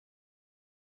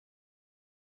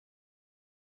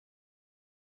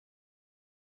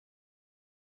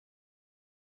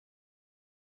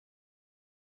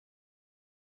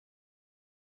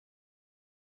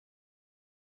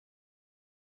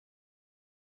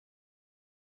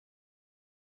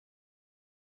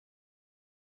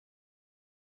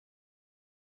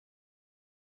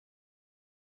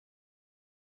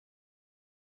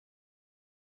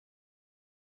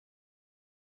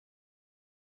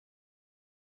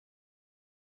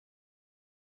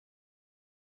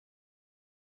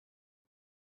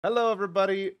Hello,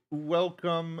 everybody.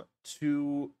 Welcome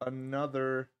to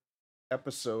another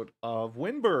episode of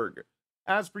Wyndburgh.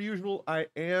 As per usual, I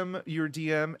am your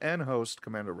DM and host,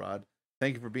 Commander Rod.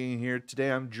 Thank you for being here. Today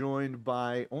I'm joined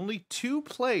by only two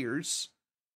players,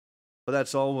 but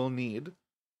that's all we'll need.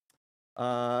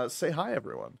 Say hi,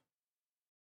 everyone.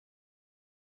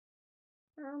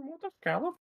 What the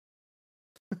scallop?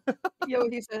 Yo,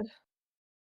 he said.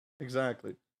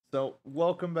 Exactly. So,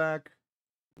 welcome back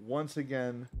once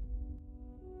again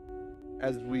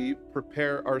as we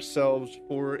prepare ourselves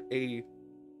for a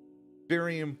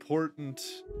very important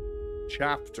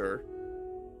chapter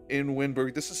in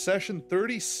Wyndburgh. This is session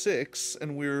 36,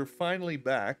 and we're finally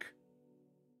back.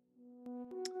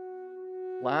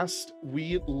 Last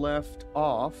we left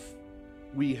off,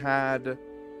 we had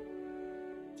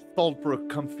Saltbrook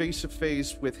come face to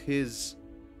face with his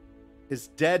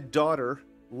dead daughter,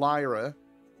 Lyra,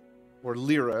 or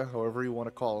Lyra, however you want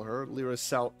to call her, Lyra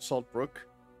Saltbrook,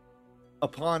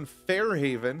 upon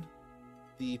Fairhaven,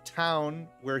 the town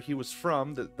where he was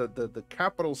from, the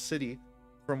capital city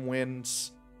from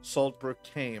whence Saltbrook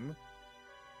came.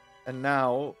 And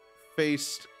now,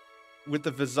 faced with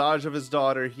the visage of his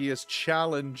daughter, he is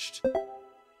challenged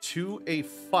to a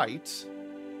fight.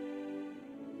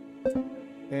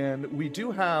 And we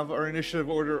do have our initiative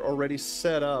order already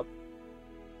set up.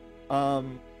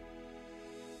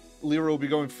 Lyra will be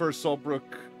going first, Saltbrook,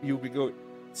 you'll be going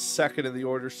second in the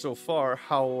order so far.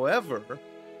 However,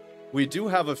 we do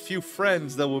have a few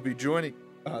friends that will be joining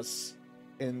us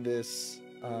in this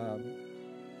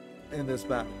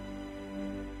battle.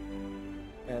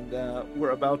 And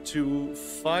we're about to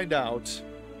find out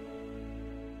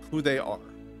who they are.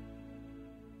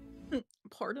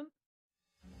 Pardon?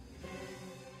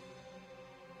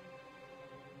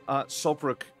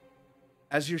 Saltbrook,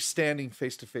 as you're standing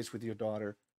face to face with your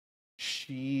daughter,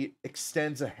 she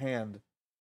extends a hand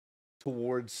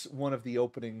towards one of the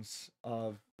openings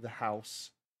of the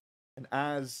house. And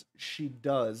as she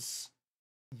does,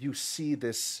 you see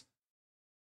these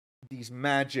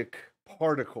magic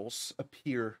particles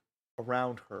appear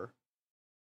around her.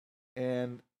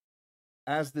 And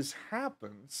as this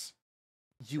happens,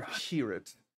 you hear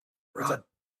it. Rod,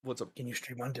 What's up? can you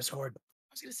stream on Discord?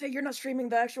 I was gonna say you're not streaming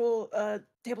the actual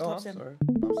tabletop sim.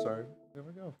 I'm sorry. There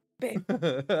we go. Babe.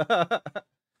 There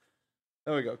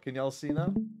we go. Can y'all see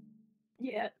now?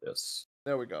 Yeah. Yes.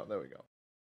 There we go.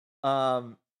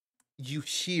 You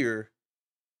hear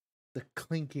the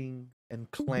clinking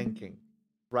and clanking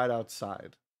right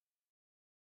outside.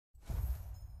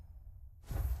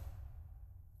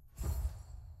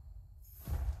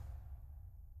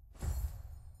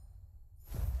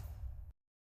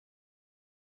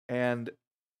 And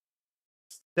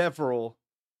several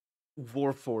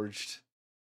Warforged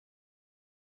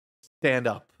stand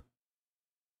up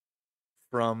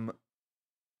from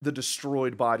the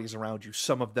destroyed bodies around you.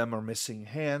 Some of them are missing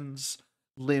hands,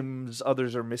 limbs,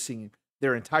 others are missing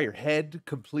their entire head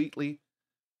completely.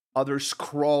 Others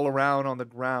crawl around on the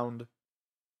ground,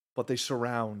 but they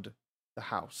surround the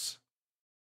house.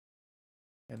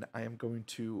 And I am going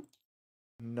to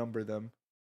number them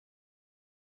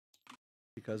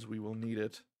because we will need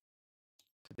it.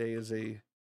 Today is a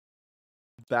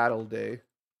battle day.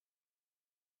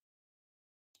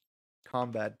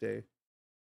 Combat day.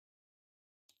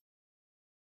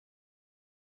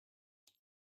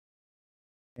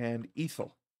 And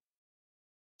Ethel,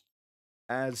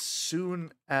 as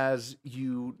soon as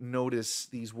you notice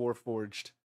these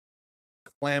Warforged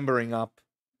clambering up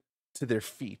to their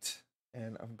feet,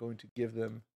 and I'm going to give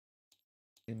them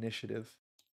initiative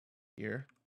here.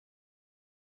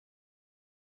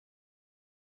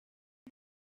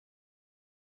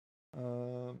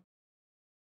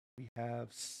 We have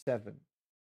seven.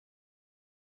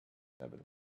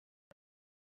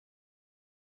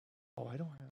 Oh, I don't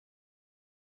have.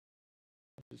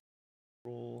 I'll just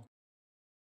roll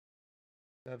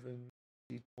 7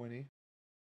 d20,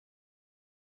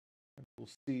 and we'll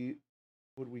see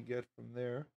what we get from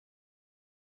there.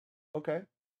 Okay.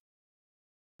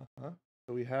 So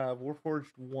we have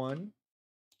Warforged 1.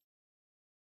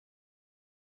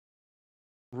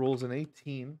 Rolls an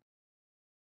 18.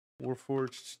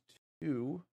 Warforged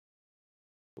 2.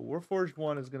 The Warforged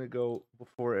 1 is going to go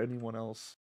before anyone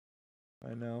else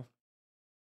right now.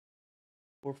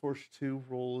 Warforged 2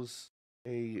 rolls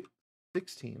a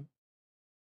 16.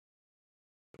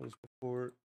 Goes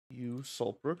before you,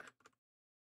 Saltbrook.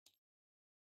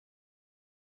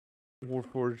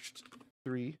 Warforged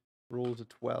 3 rolls a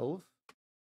 12.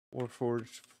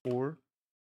 Warforged 4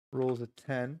 rolls a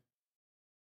 10.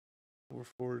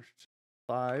 Warforged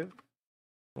 5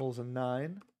 rolls a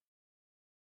 9.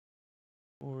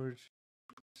 Forged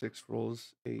 6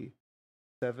 rolls a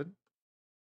 7.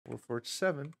 Warforged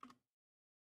 7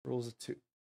 rolls a 2.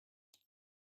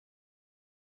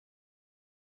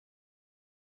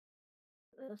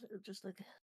 Just like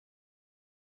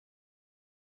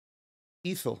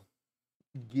Ethel,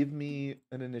 give me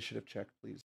an initiative check,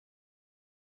 please.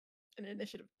 an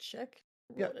initiative check.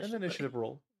 Yeah, an initiative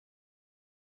roll.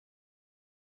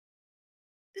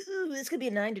 Ooh, this could be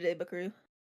a 9 today, Buckaroo.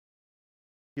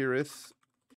 Kirith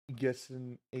gets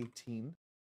an 18.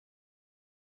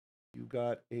 You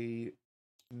got a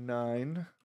 9.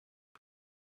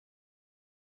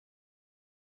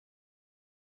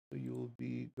 So you will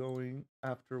be going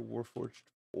after Warforged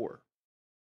 4.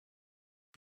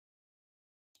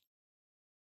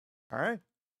 All right.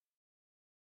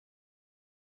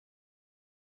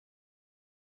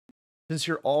 Since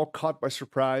you're all caught by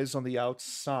surprise on the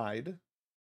outside,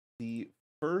 the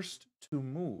first to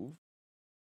move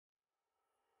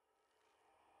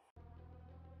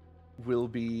will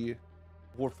be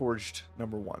Warforged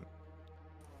number 1.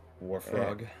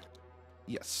 Warfrog.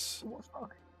 Yes.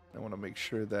 Warfrog. I want to make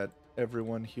sure that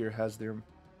everyone here has their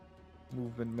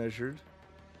movement measured.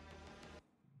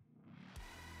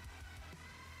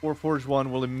 Warforged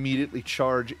 1 will immediately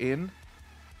charge in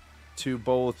to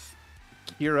both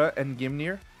Kira and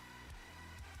Gimnir.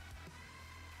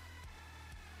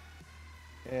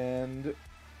 And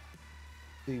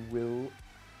they will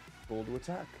roll to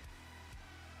attack.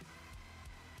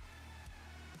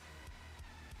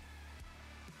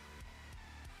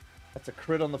 That's a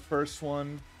crit on the first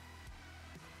one.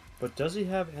 But does he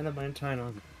have adamantine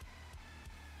armor?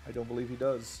 I don't believe he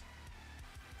does.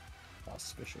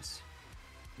 Auspicious.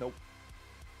 Nope.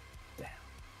 Damn.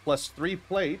 Plus 3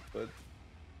 plate, but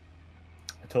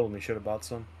I told him he should have bought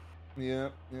some. yeah.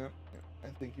 I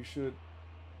think you should.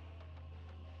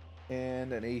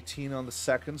 And an 18 on the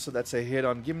second, so that's a hit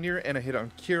on Gimnir and a hit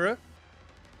on Kira.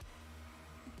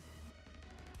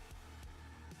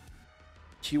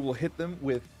 He will hit them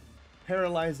with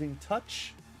Paralyzing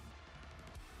Touch.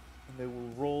 And they will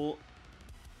roll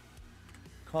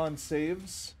con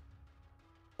saves.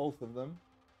 Both of them.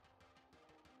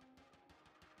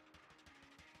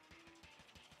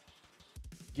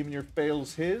 Gimnir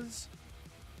fails his.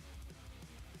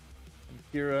 And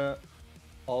Kira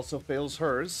also fails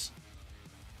hers.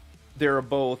 They're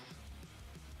both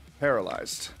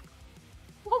paralyzed.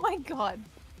 Oh my god.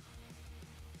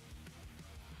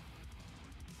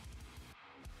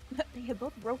 They have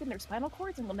both broken their spinal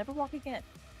cords and will never walk again.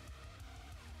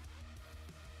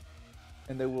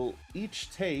 And they will each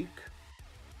take...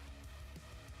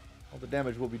 Well, the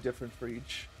damage will be different for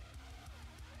each.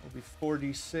 It'll be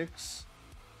 4d6.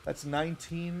 That's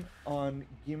 19 on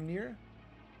Gimnir.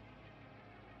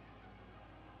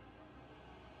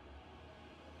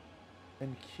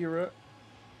 And Kira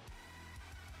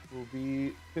will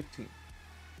be 15.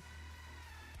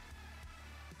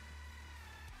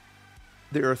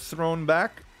 They are thrown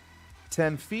back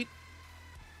 10 feet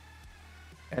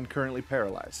and currently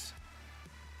paralyzed.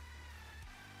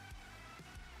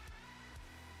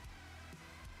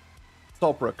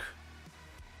 Saltbrook.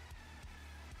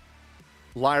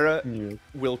 Lyra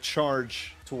will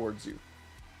charge towards you.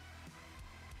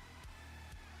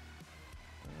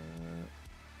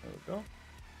 There we go.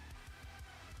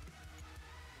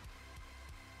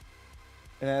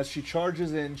 And as she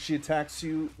charges in, she attacks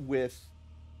you with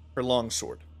her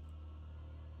longsword.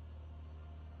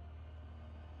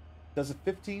 Does a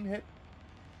 15 hit?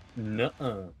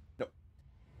 Nuh-uh. No.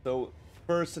 So,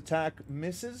 first attack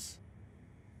misses.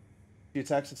 She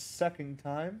attacks a second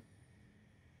time.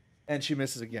 And she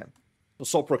misses again.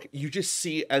 So, Saltbrook, you just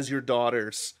see as your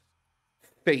daughter's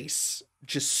face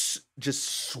just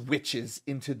switches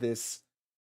into this.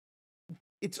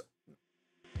 It's...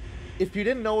 If you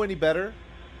didn't know any better,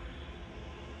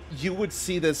 you would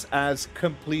see this as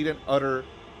complete and utter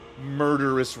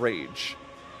murderous rage.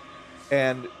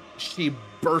 And she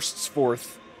bursts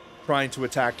forth trying to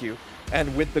attack you.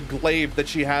 And with the glaive that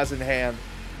she has in hand,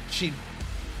 she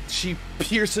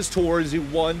pierces towards you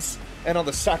once, and on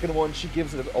the second one, she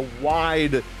gives it a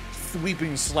wide,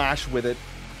 sweeping slash with it,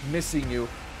 missing you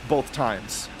both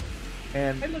times.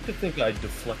 And I'd like to think I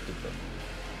deflected them.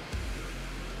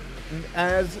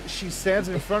 as she stands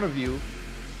in front of you,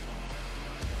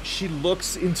 she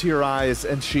looks into your eyes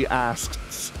and she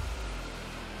asks,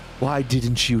 "Why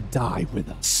didn't you die with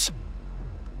us?"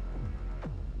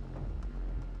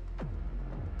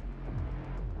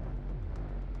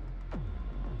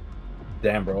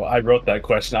 Damn, bro. I wrote that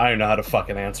question. I don't know how to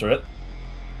fucking answer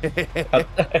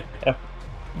it.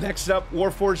 Next up,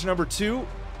 Warforged number 2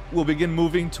 will begin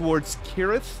moving towards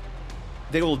Kirith.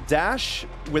 They will dash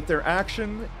with their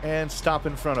action and stop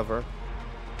in front of her.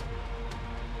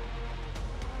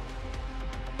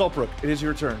 Saltbrook, it is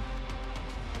your turn.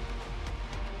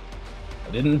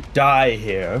 I didn't die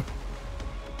here,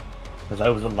 because I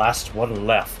was the last one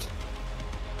left.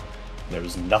 There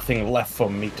was nothing left for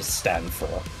me to stand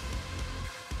for.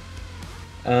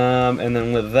 And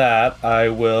then with that, I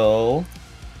will...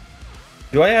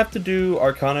 Do I have to do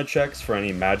Arcana checks for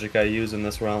any magic I use in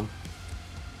this realm?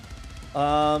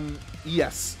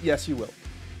 Yes. Yes, you will.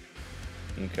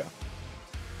 Okay.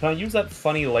 Can I use that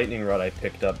funny lightning rod I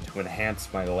picked up to enhance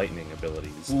my lightning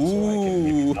abilities? So I can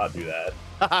maybe not do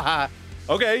that.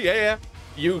 Okay, yeah.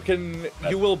 You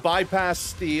will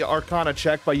bypass the Arcana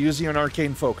check by using an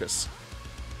Arcane Focus.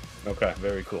 Okay,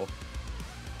 very cool.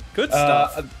 Good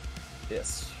stuff.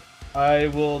 Yes. I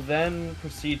will then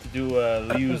proceed to do a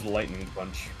Liu's Lightning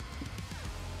Punch.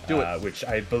 Do it. Which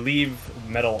I believe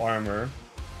metal armor.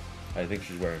 I think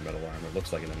she's wearing metal armor.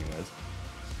 Looks like it anyways.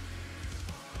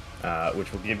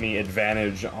 Which will give me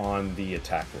advantage on the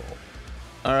attack roll.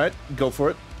 All right, go for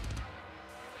it.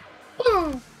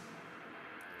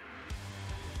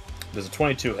 Does a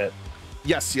 22 hit?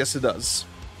 Yes, it does.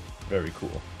 Very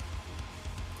cool.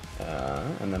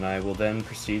 And then I will then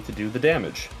proceed to do the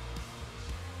damage.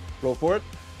 Roll for it.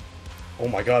 Oh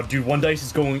my god, dude, one dice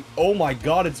is going... Oh my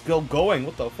god, it's still going.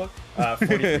 What the fuck?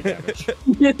 43 damage.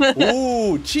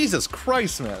 Ooh, Jesus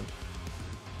Christ, man.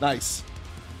 Nice.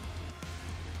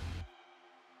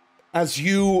 As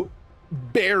you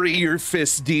bury your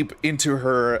fist deep into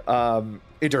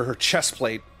her chest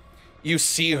plate, you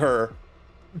see her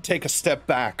take a step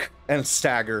back and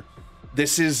stagger.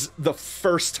 This is the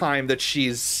first time that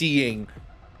she's seeing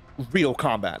real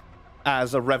combat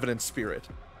as a revenant spirit.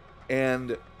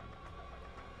 And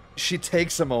she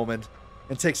takes a moment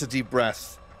and takes a deep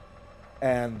breath,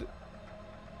 and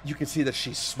you can see that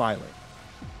she's smiling.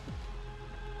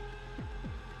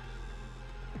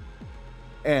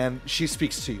 And she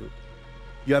speaks to you.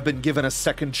 You have been given a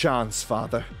second chance,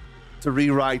 Father, to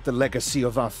rewrite the legacy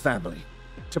of our family,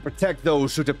 to protect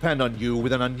those who depend on you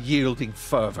with an unyielding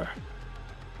fervor.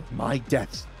 With my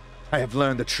death, I have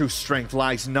learned the true strength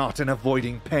lies not in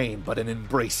avoiding pain, but in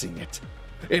embracing it,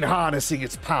 in harnessing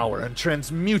its power and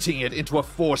transmuting it into a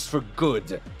force for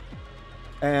good.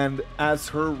 And as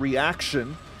her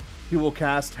reaction, he will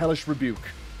cast Hellish Rebuke.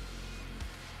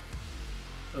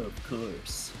 Of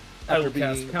course. I will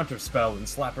cast Counterspell and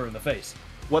slap her in the face.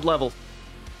 What level?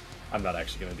 I'm not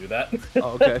actually going to do that.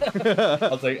 Oh,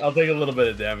 okay. I'll take a little bit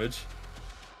of damage.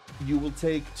 You will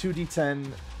take 2d10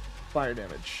 fire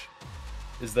damage.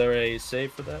 Is there a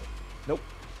save for that? Nope.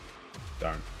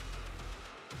 Darn.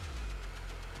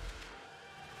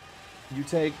 You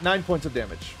take 9 points of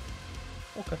damage.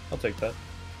 Okay, I'll take that.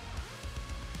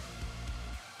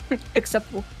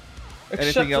 Acceptable.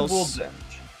 Anything else? Damage.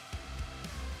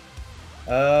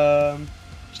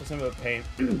 Just something about pain.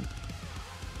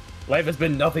 Life has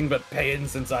been nothing but pain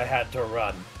since I had to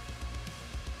run.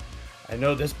 I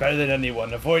know this better than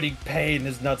anyone. Avoiding pain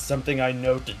is not something I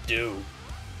know to do.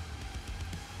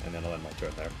 And then I'll end my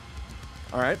turn there.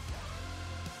 Alright.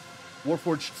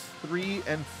 Warforged 3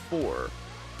 and 4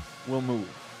 will move.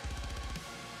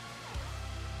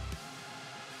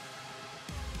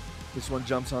 This one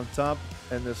jumps on top,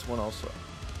 and this one also.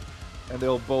 And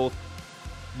they'll both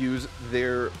use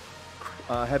their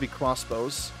heavy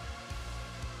crossbows.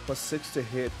 +6 to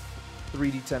hit,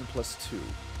 3d10 +2.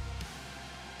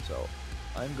 So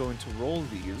I'm going to roll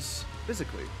these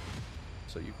physically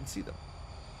so you can see them.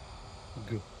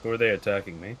 Who are they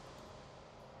attacking me?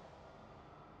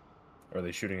 Or are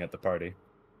they shooting at the party?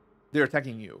 They're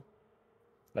attacking you.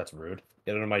 That's rude.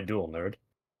 Get out of my duel, nerd.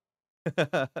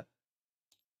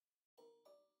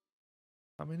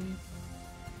 How many?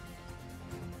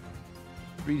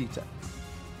 3d10.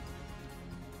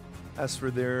 As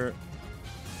for their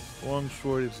long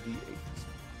sword, it's d8.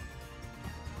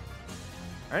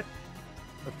 Alright.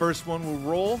 The first one will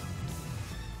roll.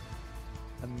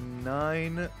 A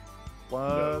 9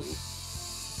 plus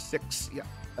 6. Yeah,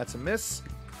 that's a miss.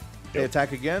 They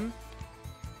attack again.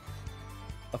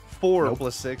 A 4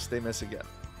 plus 6. They miss again.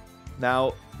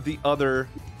 Now, the other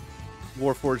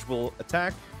Warforged will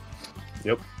attack.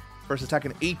 Yep. First attack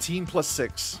an 18 plus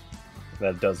 6.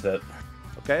 That does hit.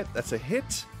 Okay, that's a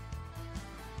hit.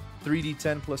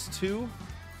 3d10 plus 2.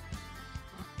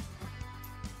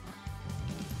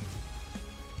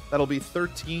 That'll be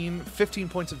 15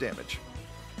 points of damage.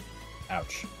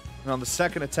 Ouch. And on the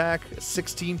second attack,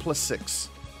 16 plus 6.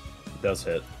 Does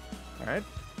hit. Alright.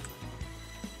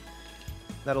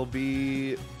 That'll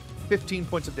be 15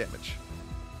 points of damage.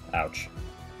 Ouch.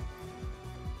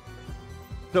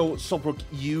 So, Solbrook,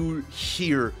 you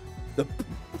hear the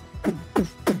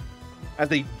as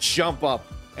they jump up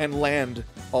and land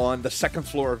on the second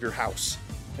floor of your house.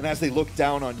 And as they look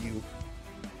down on you,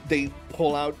 they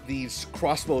pull out these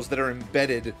crossbows that are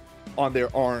embedded on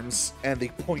their arms, and they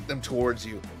point them towards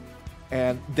you.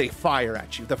 And they fire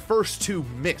at you. The first two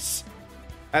miss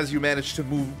as you manage to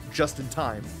move just in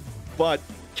time. But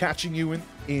catching you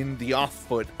in the off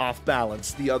foot, off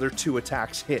balance, the other two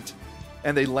attacks hit.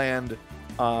 And they land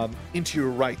into your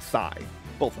right thigh.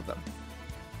 Both of them.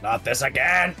 Not this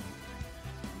again!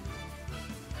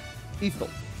 Ethel,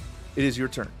 it is your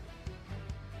turn.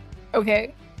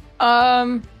 Okay.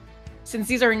 Since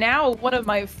these are now one of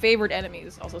my favorite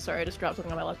enemies. Also, sorry, I just dropped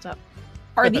something on my laptop.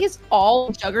 Are these all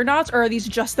juggernauts, or are these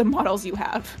just the models you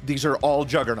have? These are all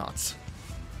juggernauts.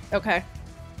 Okay.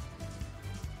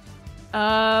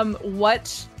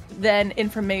 What then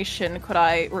information could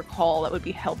I recall that would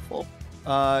be helpful?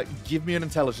 Give me an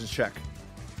intelligence check.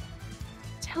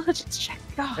 Intelligence check.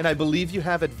 God. And I believe you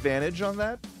have advantage on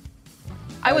that.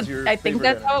 I think favorite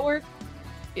that's how enemy. it works.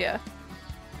 Yeah.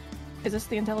 Is this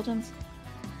the intelligence?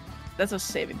 That's a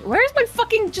saving. Where's my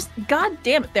fucking God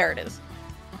damn it! There it is.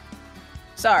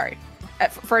 Sorry.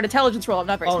 For an intelligence roll, I'm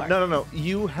not very smart. No.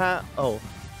 You have.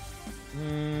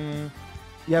 You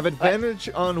have advantage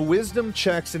on wisdom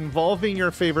checks involving your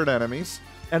favorite enemies,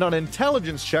 and on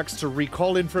intelligence checks to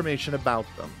recall information about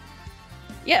them.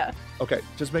 Yeah. Okay,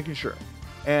 just making sure.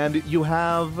 And you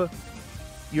have.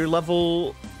 You're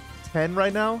level 10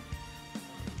 right now.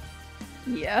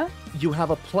 Yeah. You have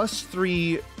a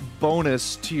 +3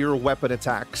 bonus to your weapon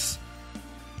attacks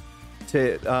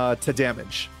to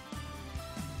damage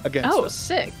against them.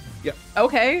 Sick. Yep.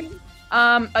 Okay.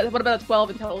 What about a 12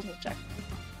 intelligence check?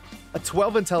 A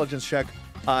 12 intelligence check.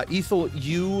 Ethel,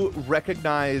 you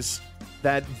recognize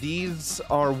that these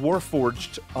are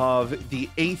warforged of the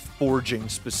 8th forging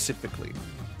specifically.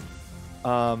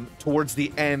 Towards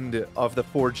the end of the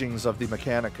forgings of the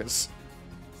Mechanicus.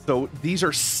 So these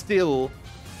are still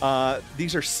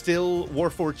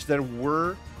warforged that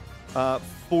were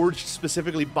forged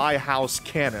specifically by House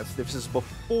Cannith. This is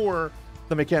before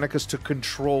the Mechanicus took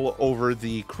control over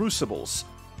the Crucibles,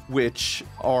 which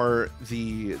are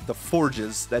the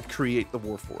forges that create the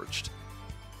warforged.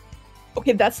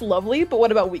 Okay, that's lovely, but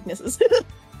what about weaknesses?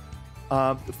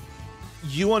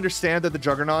 You understand that the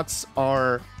Juggernauts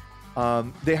are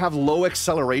they have low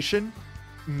acceleration,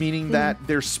 meaning that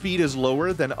their speed is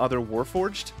lower than other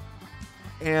warforged,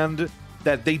 and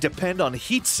that they depend on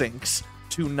heat sinks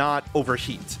to not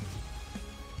overheat.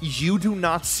 You do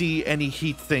not see any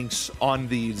heat sinks on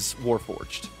these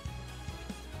warforged.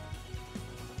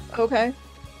 Okay.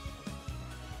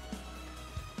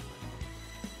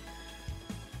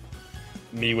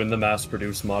 Me when the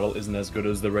mass-produced model isn't as good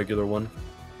as the regular one.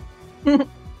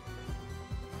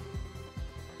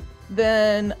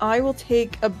 Then I will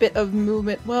take a bit of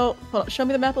movement. Well, hold on, show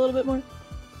me the map a little bit more.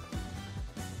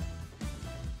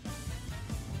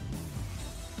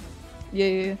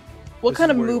 Yeah. What This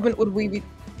kind is of where you movement would we be?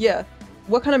 Yeah.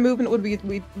 What kind of movement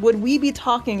would we be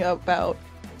talking about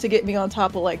to get me on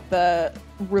top of like the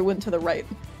ruin to the right?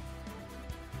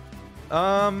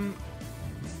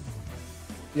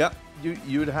 Yeah,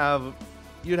 you'd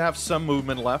have some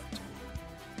movement left.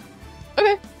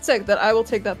 Okay, sick. That I will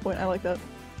take that point. I like that.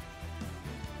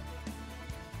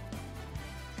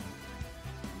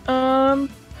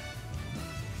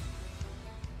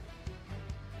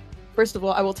 First of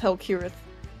all, I will tell Kirith,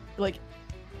 like,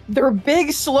 they're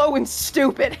big, slow, and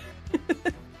stupid.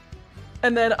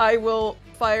 And then I will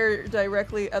fire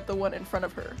directly at the one in front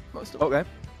of her, most of all. Okay.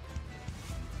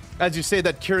 As you say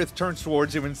that, Kirith turns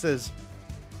towards you and says,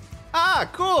 "Ah,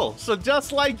 cool. So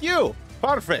just like you.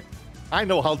 Perfect. I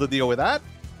know how to deal with that."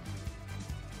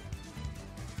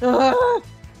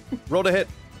 Roll to hit.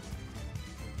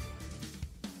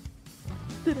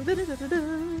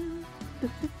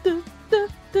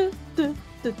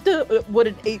 Would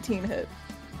an 18 hit?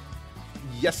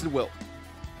 Yes, it will.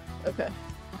 Okay.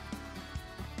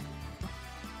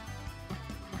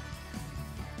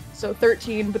 So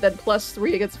 13, but then plus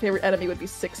 3 against a favorite enemy would be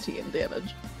 16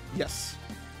 damage. Yes.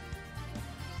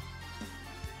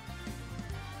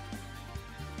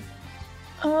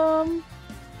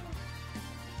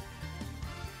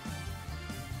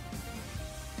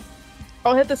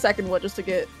 I'll hit the second one just to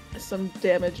get some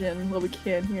damage in while we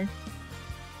can here.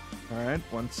 All right,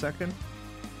 1 second.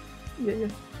 Yeah.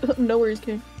 No worries,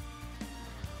 King.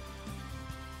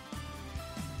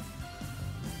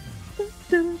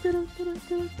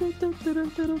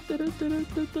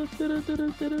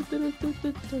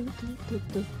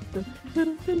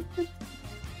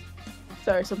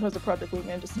 Sorry, sometimes the Project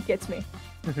Wingman just gets me.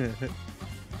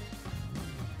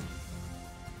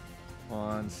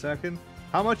 1 second.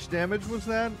 How much damage was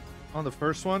that on the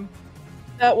first one?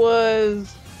 That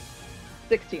was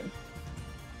 16.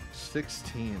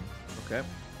 16. Okay.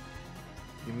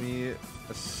 Give me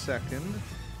a second.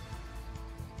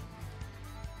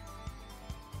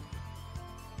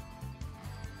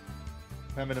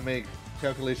 I'm going to make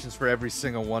calculations for every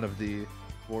single one of the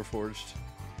Warforged.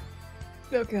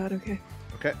 Oh god, okay.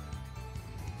 Okay.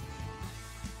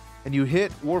 And you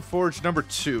hit Warforged number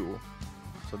 2.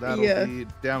 So that'll be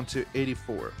down to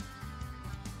 84.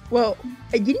 Well,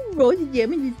 I didn't roll the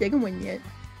damage in the second one yet.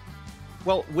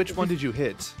 Well, which one did you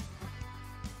hit?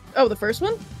 Oh, the first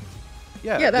one?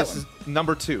 Yeah, that this one. is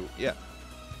number 2. Yeah.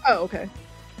 Oh, okay.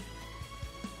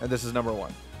 And this is number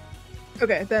 1.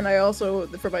 Okay, then I also,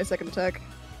 for my second attack,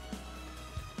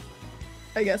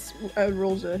 I guess I would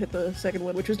roll to hit the second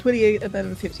one, which was 28 and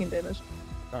then 15 damage.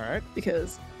 Alright.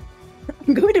 Because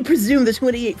I'm going to presume the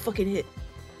 28 fucking hit.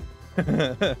 Just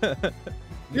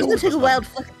gonna take a wild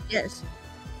fucking guess.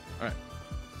 Alright.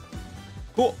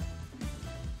 Cool.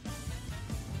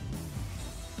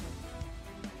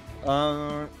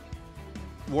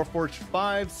 Warforged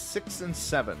 5, 6, and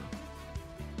 7.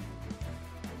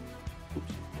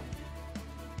 Oops.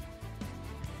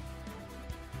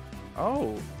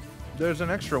 Oh, there's an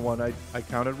extra one. I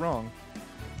counted wrong.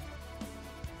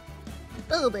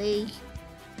 Booby.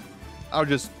 I'll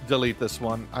just delete this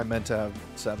one. I meant to have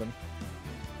 7.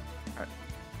 Alright.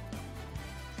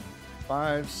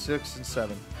 5, 6, and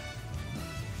 7.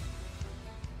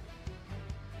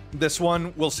 This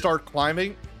one will start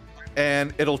climbing,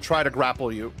 and it'll try to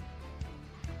grapple you.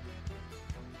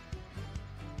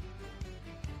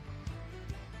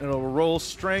 It'll roll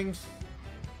strength.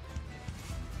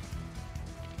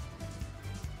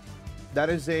 That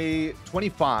is a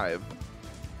 25.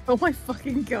 Oh my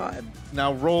fucking god.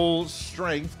 Now roll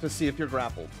strength to see if you're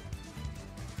grappled.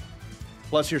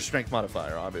 Plus your strength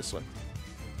modifier, obviously.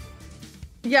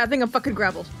 Yeah, I think I'm fucking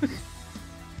grappled.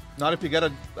 Not if you get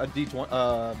a D20,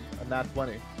 a nat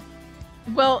 20.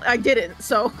 Well, I didn't,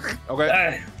 so.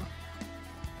 Okay.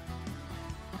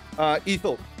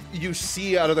 Ethel, you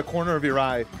see out of the corner of your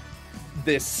eye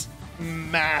this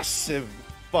massive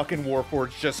fucking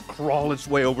Warforged just crawl its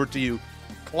way over to you,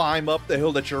 climb up the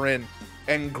hill that you're in,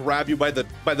 and grab you by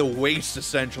the waist,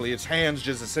 essentially. Its hands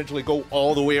just essentially go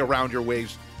all the way around your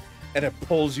waist, and it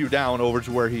pulls you down over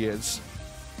to where he is.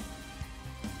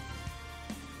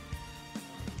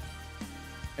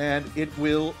 And it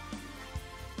will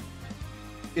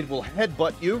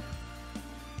headbutt you.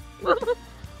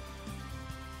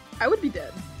 I would be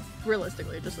dead,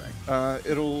 realistically, just saying.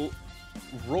 It'll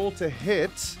roll to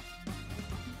hit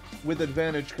with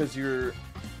advantage because you're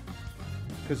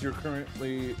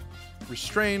currently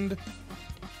restrained.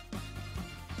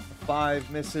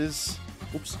 5 misses.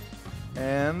 Oops.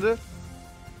 And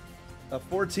a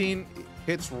 14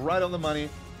 hits right on the money.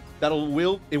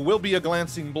 It will be a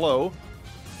glancing blow.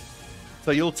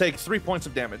 So you'll take 3 points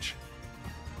of damage.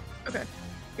 Okay.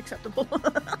 Acceptable.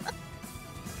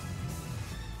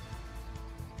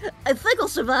 I think I'll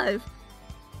survive.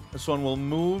 This one will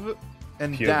move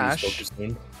and POV's dash.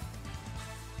 focusing.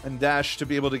 And dash to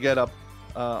be able to get up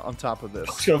on top of this.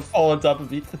 It's gonna fall on top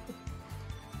of Ethan.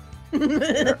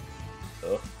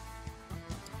 Oh.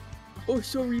 Oh,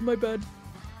 sorry, my bad.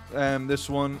 And this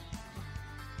one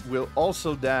will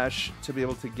also dash to be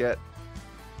able to get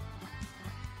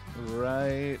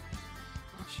right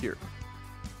here.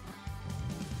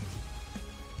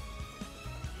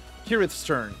 Kirith's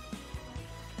turn.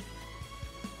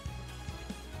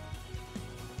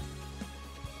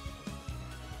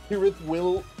 Kirith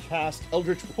will cast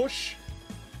Eldritch Push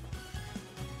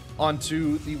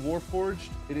onto the Warforged.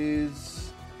 It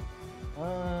is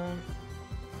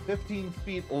 15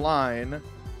 feet line.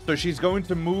 So she's going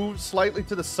to move slightly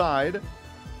to the side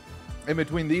in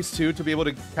between these two to be able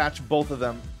to catch both of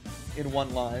them in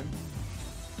one line.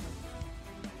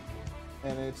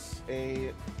 And it's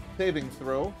a saving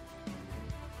throw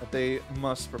that they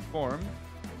must perform.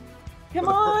 Come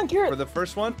on, For Garrett. the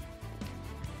first one,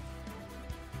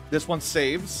 this one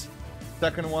saves.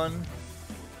 Second one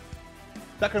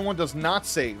does not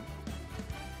save.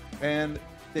 And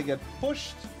they get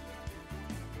pushed.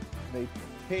 They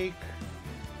take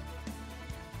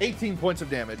 18 points of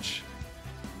damage.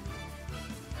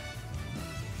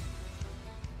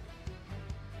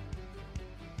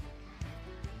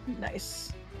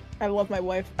 Nice. I love my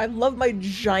wife. I love my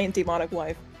giant demonic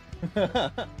wife.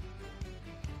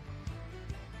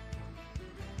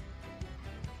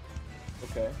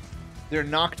 Okay. They're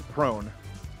knocked prone.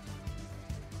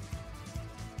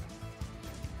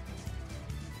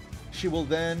 She will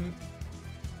then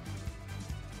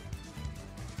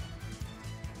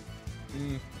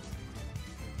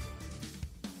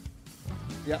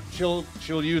Yeah, she'll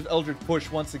use Eldritch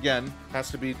Push once again. Has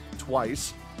to be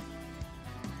twice.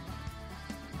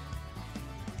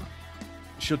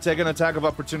 She'll take an attack of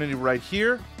opportunity right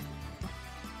here.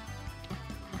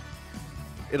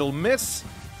 It'll miss,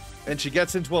 and she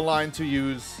gets into a line to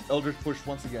use Eldritch Push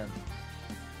once again.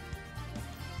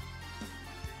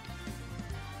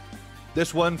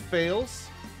 This one fails,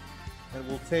 and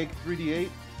we'll take 3d8.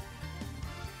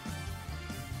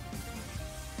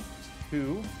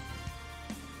 2.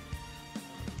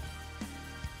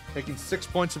 Taking 6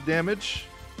 points of damage.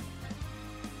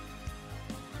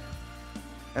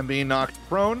 And being knocked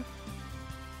prone.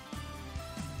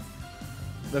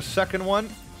 The second one.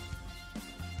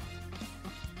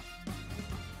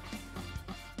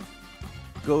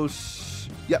 Goes...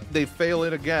 Yep, they fail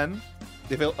it again.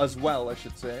 They fail as well, I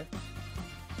should say.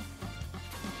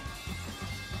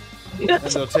 And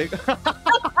they'll take...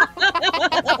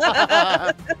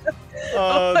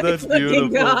 Oh, that's beautiful.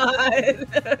 God.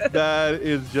 That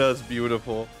is just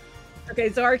beautiful. Okay,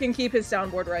 Zara can keep his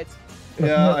soundboard rights.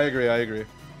 Yeah, I agree.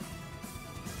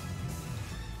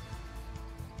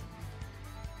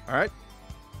 Alright.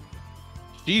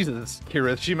 Jesus,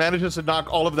 Kira. She manages to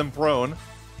knock all of them prone.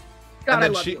 God, and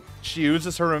then I love you. she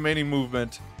uses her remaining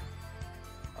movement.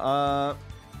 Over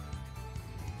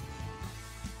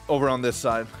on this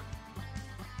side.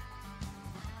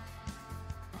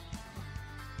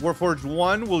 Warforged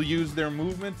 1 will use their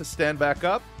movement to stand back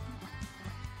up.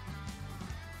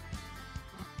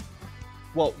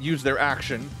 Well, use their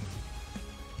action.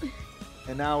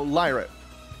 And now Lyra.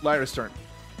 Lyra's turn.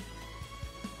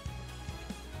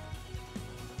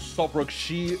 Saltbrook,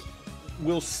 she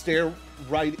will stare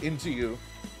right into you.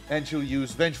 And she'll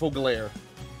use Vengeful Glare.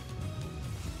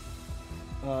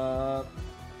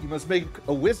 You must make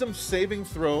a Wisdom saving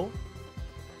throw.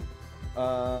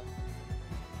 That'll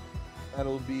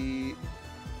be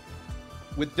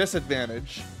with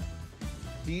disadvantage.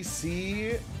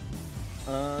 DC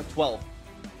 12.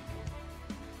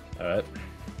 Alright.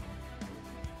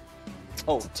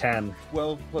 Oh, It's a 10.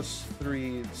 12 plus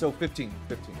 3, so 15.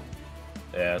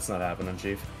 Yeah, it's not happening,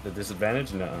 Chief. The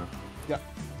disadvantage? No. Yeah.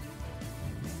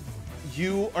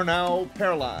 You are now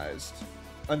paralyzed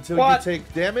until What? you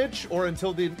take damage or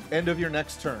until the end of your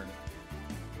next turn.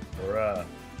 Bruh.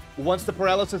 Once the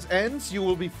paralysis ends, you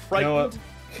will be frightened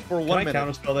for 1 Can I minute.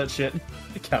 counterspell that shit?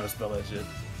 Counterspell that shit.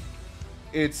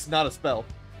 It's not a spell.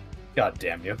 God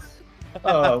damn you.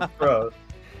 Oh, bro.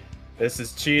 This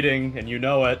is cheating, and you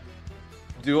know it.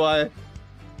 Do I?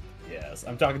 Yes,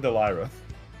 I'm talking to Lyra.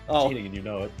 Oh. Cheating, and you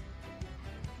know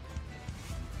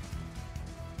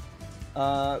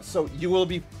it. So you will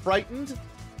be frightened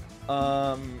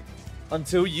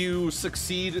until you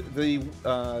succeed the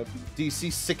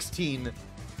DC 16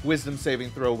 Wisdom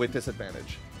saving throw with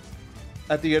disadvantage.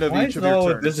 At the end of each of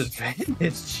your turns.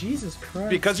 Disadvantage? Jesus Christ.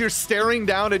 Because you're staring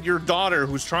down at your daughter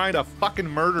who's trying to fucking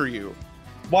murder you.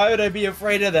 Why would I be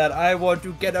afraid of that? I want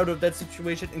to get out of that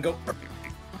situation and go...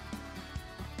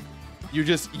 You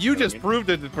just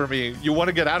proved it for me. You want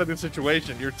to get out of this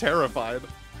situation. You're terrified.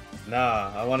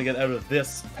 Nah, I want to get out of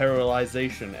this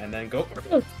paralyzation and then go...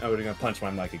 I would have gonna punch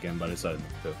my mic again, but I decided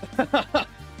not to.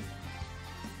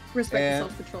 Respect And- the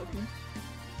self-control, King.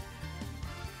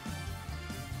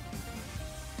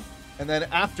 And then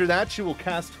after that, she will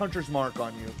cast Hunter's Mark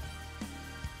on you.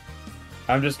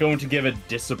 I'm just going to give a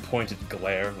disappointed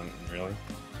glare. Really?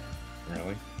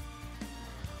 Really?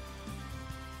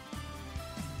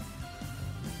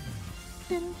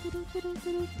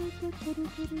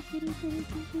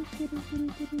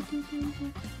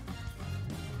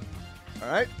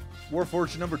 Alright.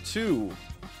 Warforged number 2.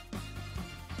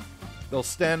 They'll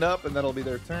stand up, and that'll be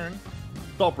their turn.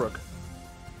 Saltbrook.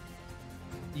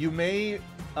 You may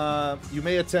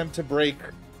attempt to break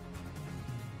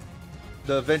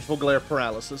the Vengeful Glare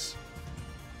paralysis.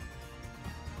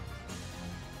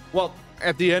 Well,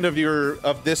 at the end of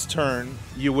this turn,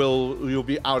 you'll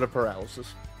be out of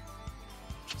paralysis.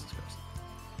 Jesus Christ.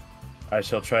 I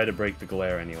shall try to break the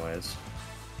glare anyways.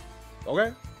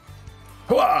 Okay.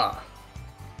 Hooah!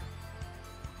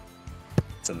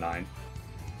 It's a 9.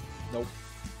 Nope.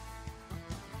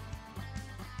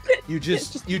 You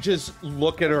just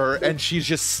look at her, and she's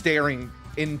just staring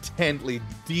intently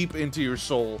deep into your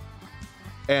soul,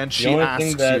 and she only asks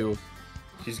thing that- you.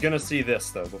 She's gonna see this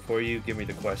though before you give me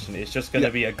the question. It's just gonna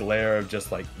be a glare of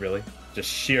just like, really? Just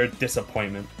sheer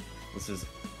disappointment. This is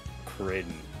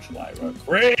cringe, Lyra.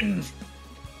 Cringe!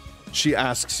 She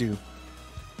asks you,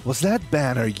 "Was that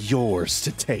banner yours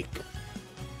to take?"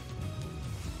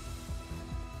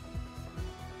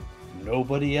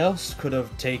 Nobody else could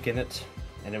have taken it.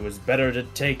 And it was better to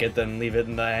take it than leave it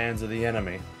in the hands of the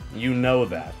enemy. You know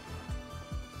that.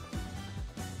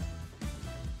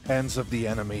 Hands of the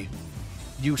enemy.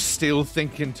 You still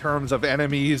think in terms of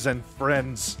enemies and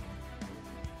friends.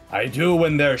 I do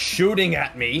when they're shooting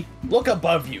at me. Look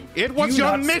above you. It was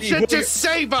your mission to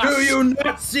save us! Do you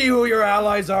not see who your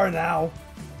allies are now?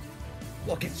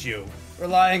 Look at you,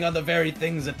 relying on the very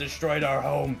things that destroyed our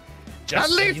home. At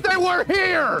least they were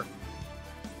here!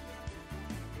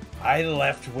 I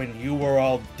left when you were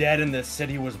all dead and the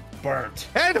city was burnt.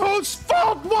 And whose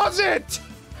fault was it?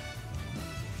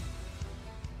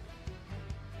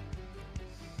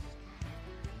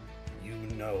 You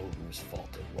know whose fault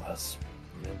it was.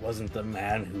 It wasn't the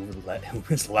man who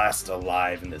was last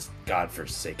alive in this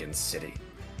godforsaken city.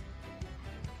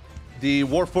 The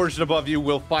Warforged above you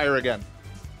will fire again.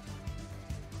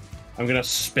 I'm gonna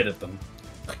spit at them.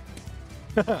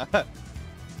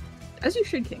 As you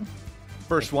should, King.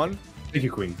 First one. Thank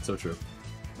you, Queen. So true.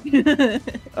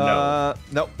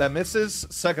 Nope, that misses.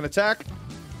 Second attack.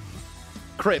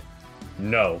 Crit.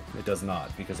 No, it does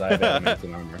not, because I have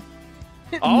adamantine armor.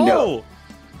 Oh! No.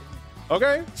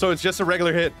 Okay, so it's just a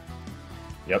regular hit.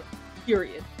 Yep.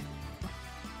 Period.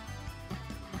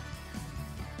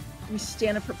 We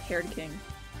stand a prepared, King.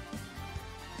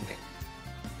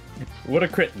 What a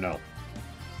crit? No.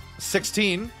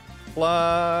 16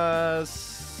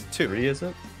 plus 2. 3, is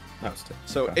it? No, it's 2.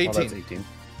 So Okay, 18. well, that's 18.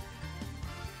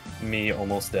 Me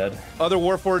almost dead. Other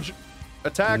Warforged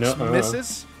attacks Nuh-uh.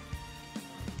 misses.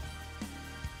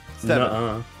 7.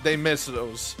 Nuh-uh. They miss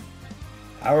those.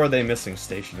 How are they missing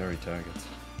stationary targets?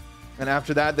 And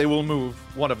after that, they will move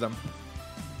one of them.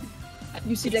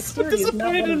 You see, He's dexterity is not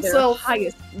disappointed one of their himself.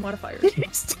 highest modifiers.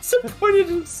 He's disappointed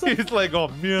in himself. He's like, oh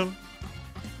man.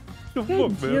 The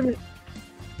God fuck, damn man. it.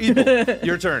 Evil,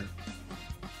 your turn.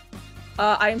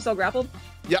 I am still grappled?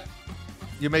 Yeah.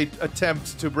 You may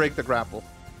attempt to break the grapple.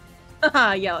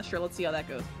 Yeah, sure, let's see how that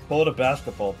goes. Pull it a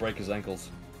basketball, break his ankles.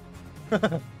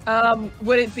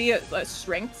 Would it be a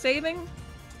strength saving?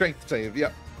 Strength save,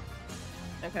 yeah.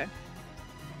 Okay.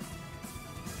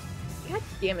 God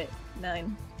damn it.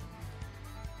 9.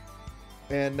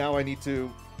 And now I need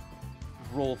to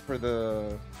roll for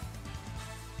the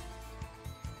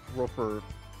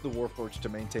Warforged to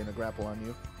maintain a grapple on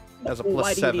you. As a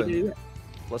Why plus do you need to 7. do that?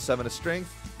 Plus 7 is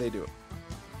strength. They do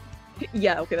it.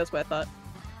 Yeah, okay, that's what I thought.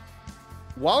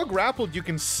 While grappled, you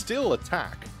can still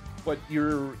attack, but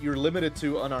you're limited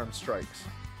to unarmed strikes.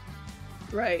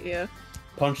 Right, yeah.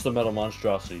 Punch the metal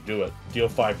monstrosity. Do it. Deal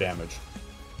 5 damage.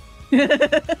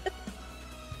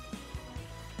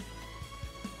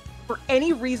 For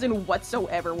any reason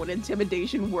whatsoever would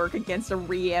intimidation work against a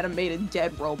reanimated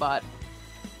dead robot?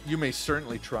 You may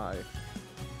certainly try.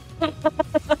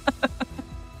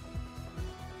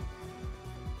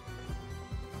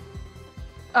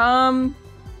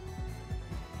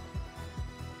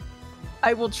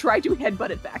 I will try to headbutt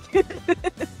it back.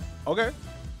 Okay.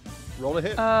 Roll a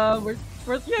hit.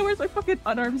 Where's my fucking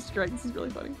unarmed strike? This is really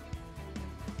funny.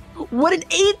 What an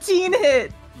 18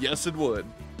 hit! Yes, it would.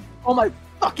 Oh my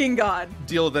fucking god.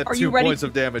 Deal that Are 2 you ready points to-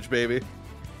 of damage, baby.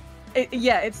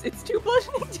 Yeah, it's 2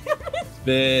 bludgeoning damage.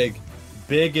 Big.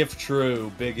 Big if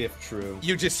true. Big if true.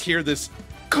 You just hear this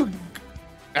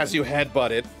as you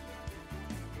headbutt it.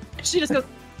 She just goes,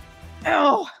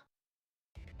 ow!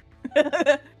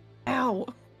 Ow.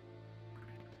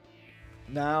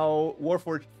 Now,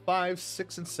 Warforged 5,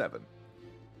 6, and 7.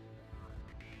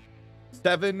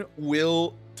 7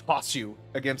 will toss you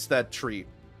against that tree.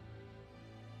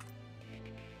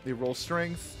 They roll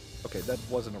strength. Okay, that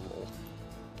wasn't a roll.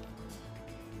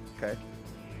 Okay.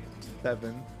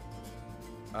 7.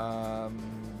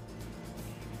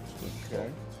 Okay.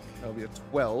 That'll be a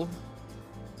 12.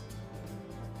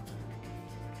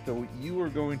 So you are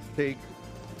going to take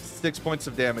 6 points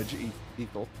of damage,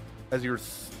 Ethel, as you're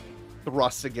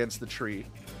thrust against the tree.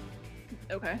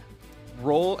 Okay.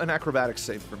 Roll an acrobatics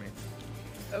save for me.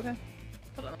 Okay.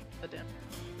 Hold on. Oh, damn.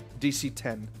 DC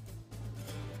 10.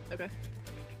 Okay.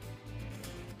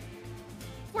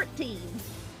 14.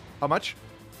 How much?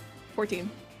 14.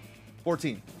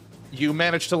 14. You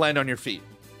manage to land on your feet.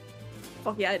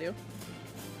 Fuck yeah, I do.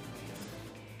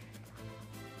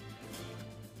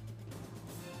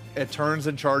 It turns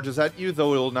and charges at you,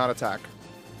 though it will not attack.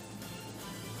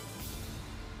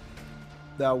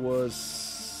 That was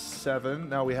 7.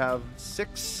 Now we have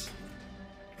 6.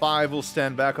 5 will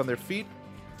stand back on their feet.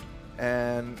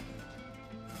 And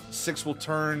 6 will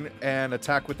turn and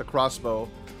attack with the crossbow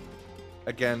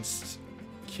against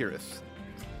Kirith.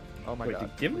 Oh my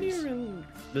god. Give me please.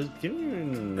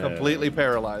 your Completely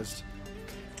paralyzed.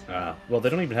 well, they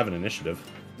don't even have an initiative.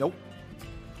 Nope.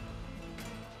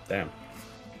 Damn.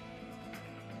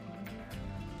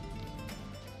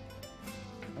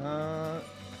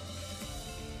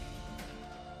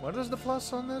 What is the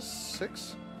plus on this?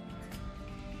 6?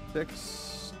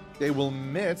 6. They will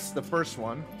miss the first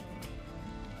one.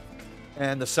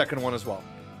 And the second one as well.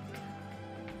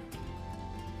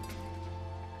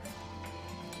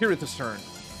 Kirith's turn.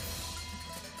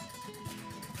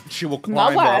 She will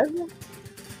climb up.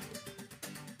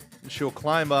 She will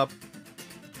climb up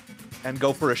and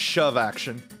go for a shove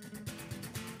action.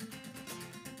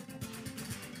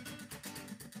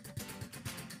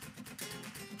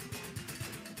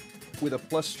 With a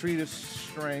 +3 to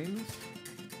strength.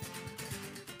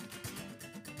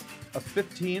 A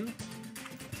 15.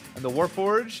 And the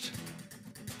Warforged.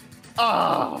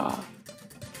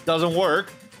 Doesn't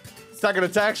work. Second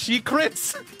attack, she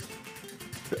crits.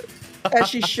 As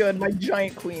she should, my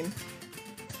giant queen.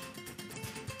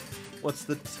 What's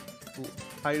the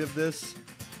height of this?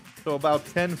 So about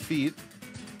 10 feet.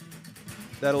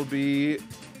 That'll be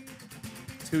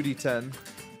 2d10.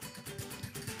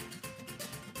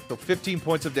 So 15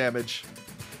 points of damage.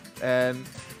 And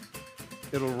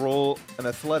it'll roll an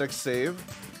athletics save.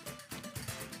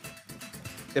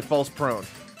 It falls prone.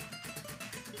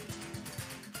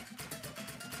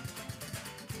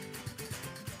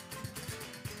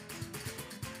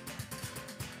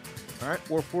 Alright,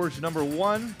 Warforged number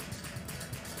 1.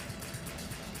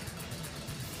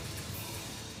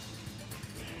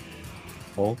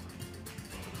 Oh.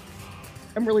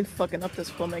 I'm really fucking up this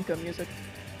flamenco music.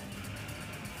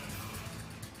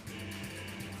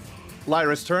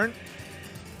 Lyra's turn.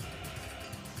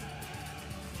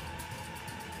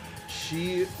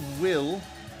 She will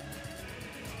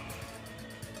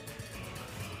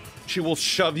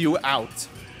shove you out.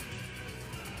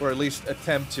 Or at least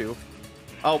attempt to.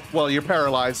 Oh, well, you're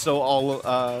paralyzed,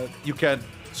 so you can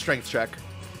strength check.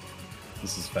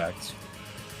 This is facts.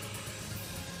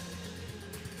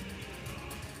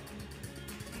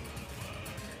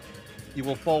 You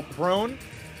will fall prone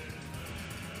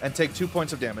and take 2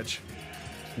 points of damage.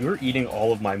 You're eating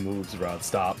all of my moves, Rod.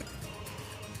 Stop.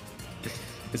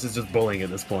 This is just bullying at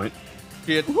this point.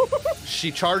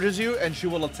 She charges you and she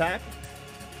will attack.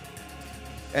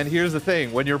 And here's the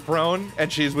thing, when you're prone and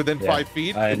she's within 5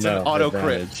 feet, it's an auto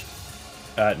crit.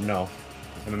 No.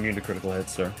 I'm immune to critical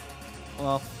hits, sir.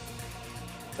 Well,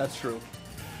 that's true.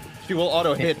 She will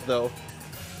auto hit though.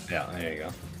 Yeah, there you go.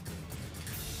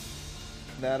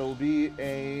 That'll be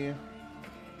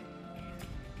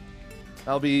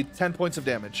 10 points of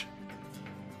damage.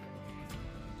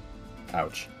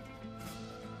 Ouch.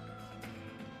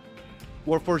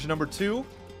 Warforged number 2.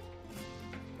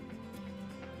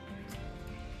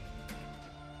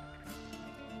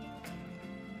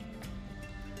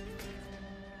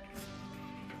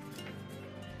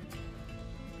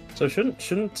 So shouldn't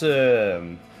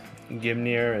Gimnir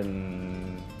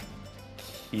and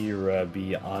Kira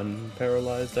be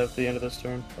unparalyzed at the end of this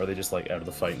turn? Or are they just like out of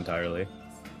the fight entirely?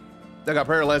 They got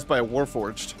paralyzed by a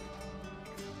Warforged.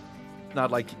 It's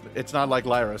not like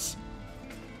Lyris.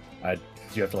 Do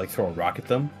you have to like throw a rock at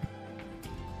them?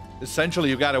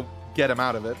 Essentially, you gotta get him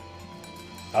out of it.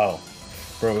 Oh,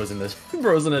 bro's in a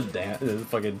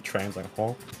fucking trance like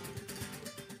hole.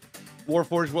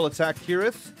 Warforged will attack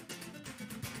Kirith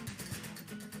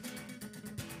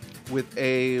with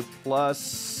a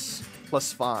plus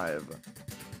 5.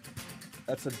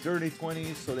 That's a dirty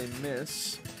 20, so they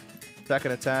miss.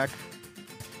 Second attack,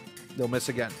 they'll miss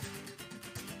again.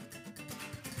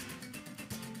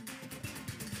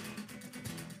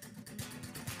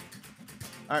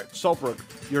 All right, Saltbrook,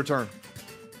 your turn.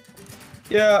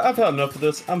 Yeah, I've had enough of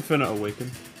this. I'm finna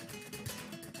awaken.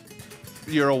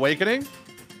 You're awakening?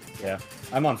 Yeah,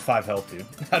 I'm on 5 health, dude.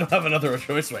 I don't have another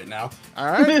choice right now.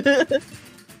 All right.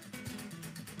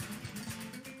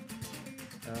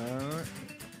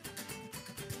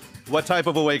 What type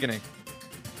of awakening?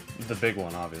 The big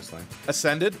one, obviously.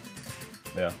 Ascended?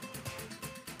 Yeah.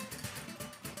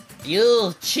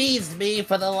 You cheesed me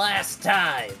for the last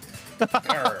time.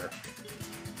 I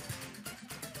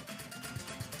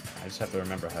just have to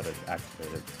remember how to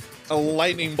activate it. A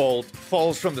lightning bolt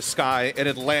falls from the sky and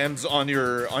it lands on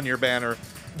your banner.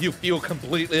 You feel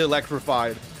completely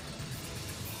electrified.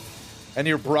 And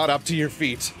you're brought up to your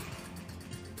feet.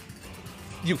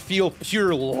 You feel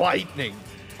pure lightning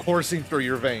coursing through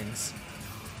your veins.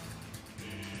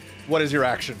 What is your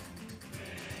action?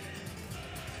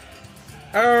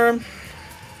 I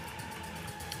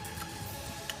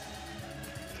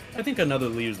think another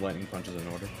leaves lightning punch is in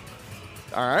order.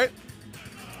 All right.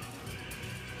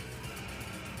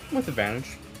 With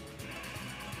advantage.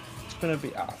 It's gonna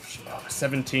be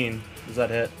 17. Does that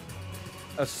hit?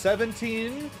 A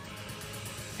 17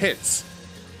 hits.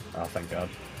 Oh, thank God.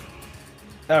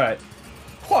 All right.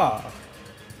 Wah!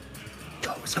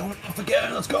 Go, it's going off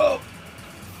again. Let's go.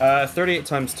 38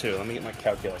 times 2. Let me get my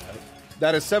calculator out.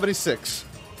 That is 76.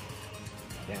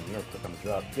 Damn, you're quick on the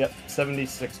drop. Yep,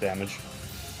 76 damage.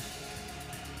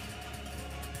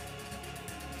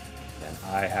 Then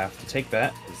I have to take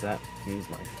that, because that means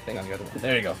my thing on the other one.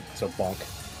 There you go. So bonk.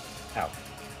 Ow.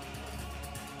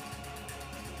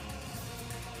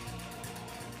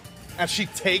 As she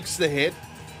takes the hit,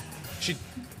 she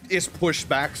is pushed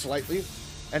back slightly,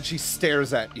 and she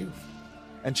stares at you.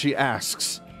 And she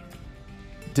asks,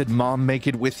 "Did Mom make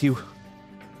it with you?"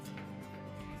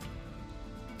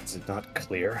 Is it not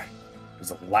clear? I was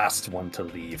the last one to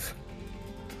leave.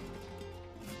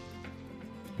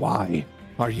 Why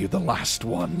are you the last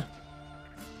one?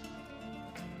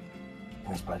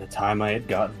 Because by the time I had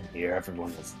gotten here,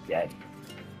 everyone was dead.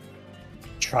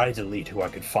 Tried to lead who I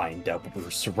could find out, but we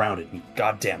were surrounded, and you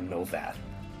goddamn know that.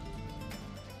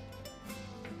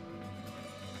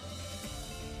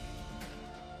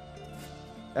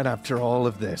 And after all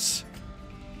of this,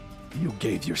 you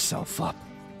gave yourself up.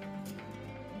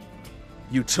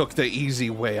 You took the easy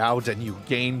way out and you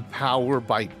gained power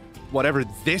by whatever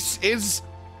this is?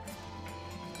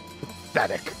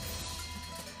 Pathetic.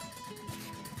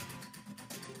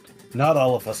 Not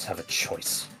all of us have a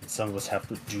choice, and some of us have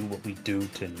to do what we do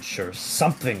to ensure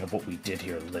something of what we did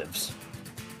here lives.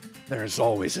 There's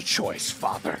always a choice,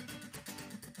 Father.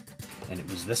 And it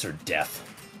was this or death.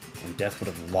 And death would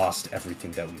have lost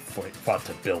everything that we fought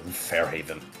to build in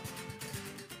Fairhaven.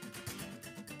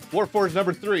 Warforged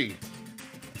number 3.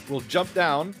 We'll jump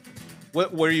down.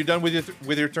 Were you done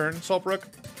with your turn, Saltbrook?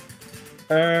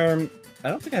 I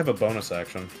don't think I have a bonus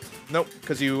action. Nope,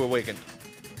 because you awakened.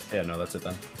 Yeah, no, that's it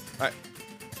then. Alright.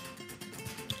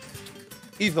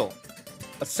 Ethel,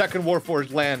 a second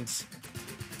Warforged lands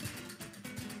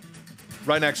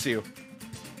right next to you.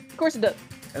 Of course it does.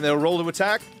 And they'll roll to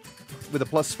attack with a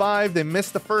 +5. They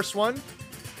missed the first one.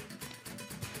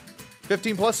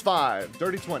 15 plus 5.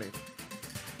 Dirty 20.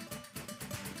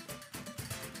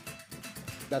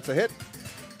 That's a hit.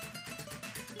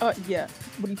 Yeah.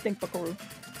 What do you think, Buckaroo?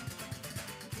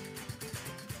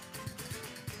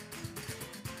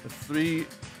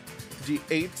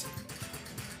 3d8.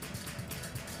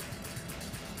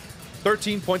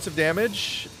 13 points of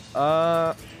damage.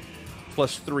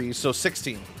 Plus 3, so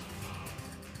 16.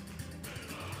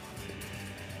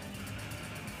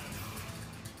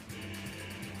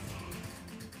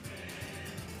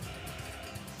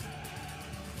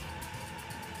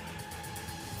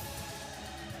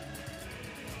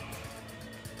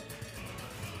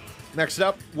 Next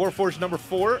up, Warforged number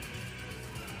 4.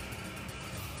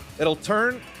 It'll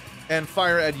turn and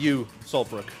fire at you,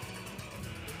 Saltbrook.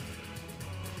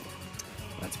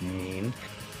 That's mean.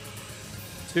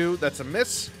 2, that's a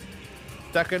miss.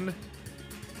 Second,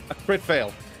 a crit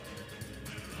fail.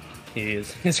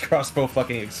 His crossbow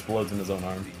fucking explodes in his own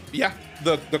arm. Yeah,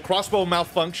 the crossbow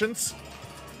malfunctions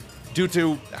due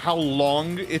to how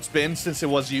long it's been since it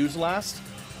was used last.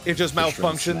 It just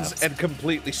malfunctions and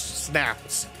completely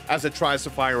snaps as it tries to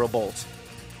fire a bolt.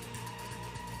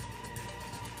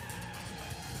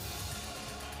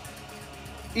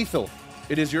 Ethel,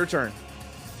 it is your turn.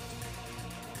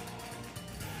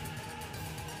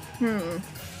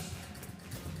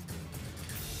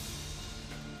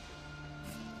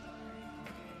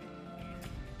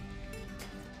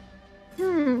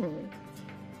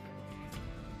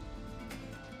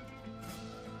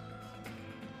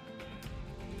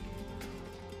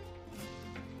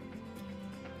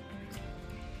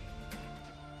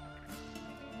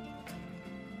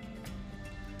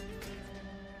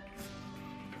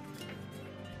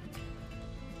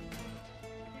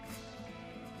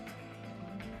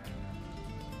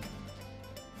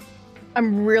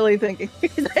 I'm really thinking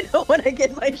because I don't want to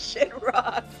get my shit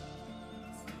rocked.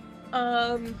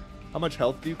 How much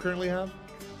health do you currently have?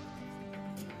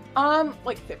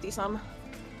 Like 50 some.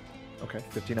 Okay,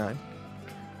 59.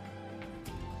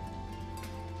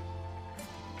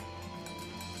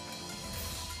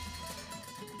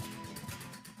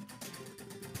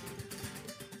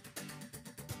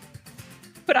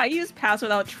 Could I use Pass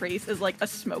Without Trace as like a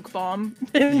smoke bomb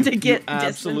to get You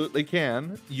absolutely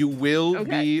can. You will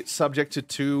be subject to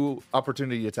 2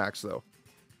 opportunity attacks, though.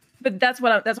 But that's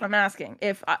what I'm asking.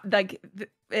 If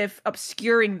if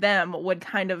obscuring them would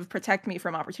kind of protect me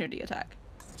from opportunity attack.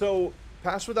 So,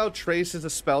 Pass Without Trace is a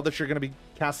spell that you're going to be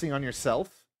casting on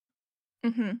yourself.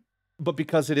 Mm-hmm. But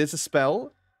because it is a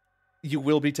spell, you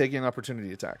will be taking an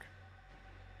opportunity attack.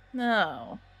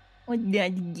 No.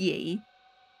 Yay.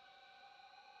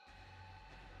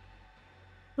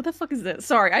 What the fuck is this?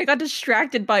 Sorry, I got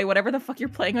distracted by whatever the fuck you're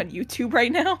playing on YouTube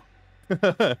right now.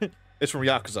 It's from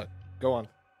Yakuza. Go on.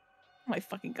 Oh my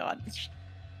fucking god.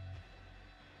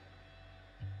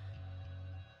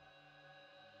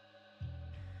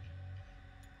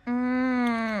 I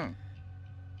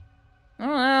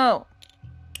don't know.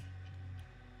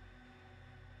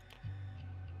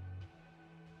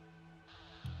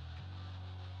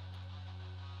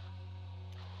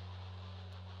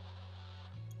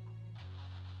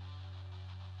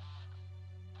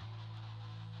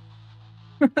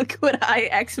 Could I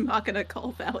Ex Machina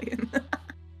call Valiant?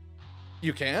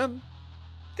 You can.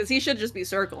 Because he should just be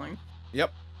circling.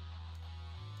 Yep.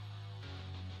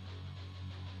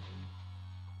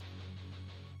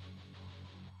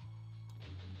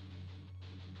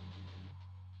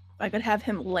 If I could have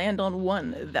him land on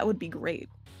one, that would be great.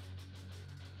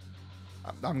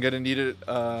 I'm gonna need it.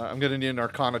 I'm gonna need an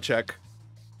Arcana check.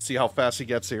 See how fast he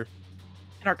gets here.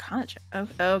 An Arcana check. Oh,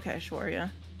 okay, sure, yeah.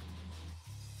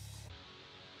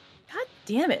 God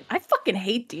damn it! I fucking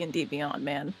hate D&D Beyond,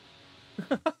 man.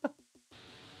 I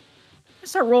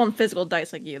start rolling physical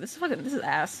dice like you. This is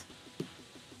ass.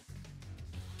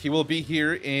 He will be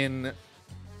here in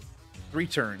 3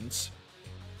 turns.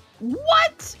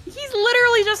 What? He's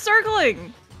literally just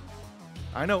circling.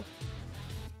 I know.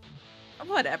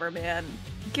 Whatever, man.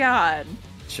 God.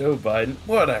 Joe Biden,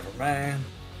 whatever, man.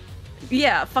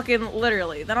 Yeah, fucking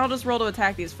literally. Then I'll just roll to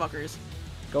attack these fuckers.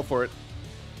 Go for it.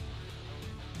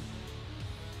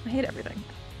 I hate everything.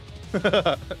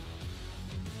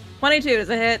 22 is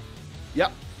a hit.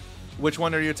 Yep. Which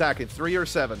one are you attacking? 3 or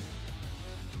 7?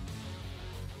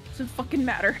 Doesn't fucking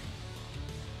matter.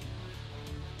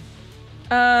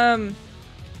 I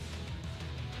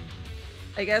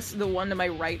guess the one to my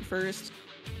right first.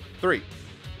 3.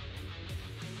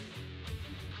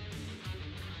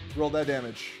 Roll that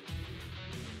damage.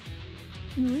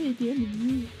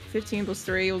 15 plus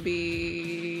 3 will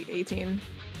be 18.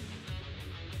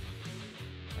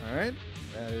 Alright.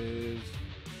 That is...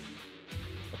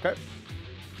 Okay.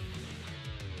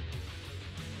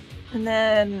 And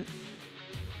then...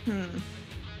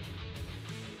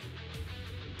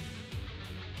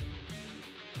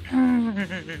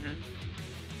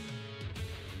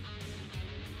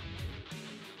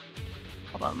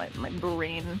 Hold on, my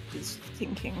brain is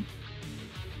thinking.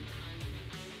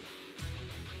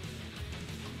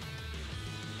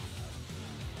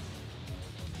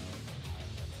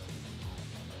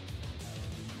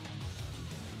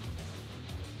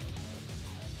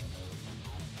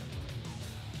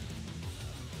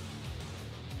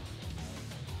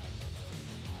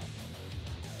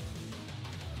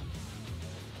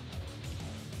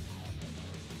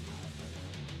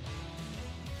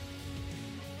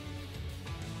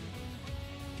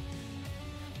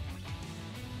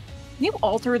 Can you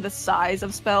alter the size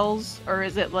of spells, or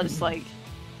is it just like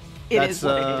it is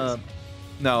what it is?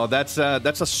 No, that's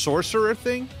a sorcerer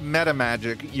thing. Meta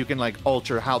magic, you can like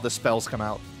alter how the spells come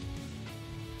out.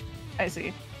 I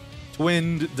see.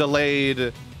 Twinned,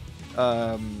 delayed.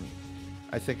 I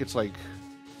think it's like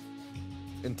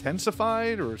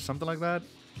intensified or something like that.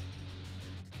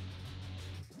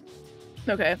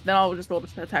 Okay, then I'll just roll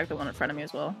to attack the one in front of me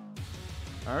as well.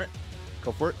 All right,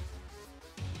 go for it.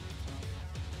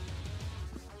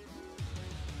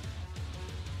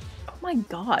 Oh my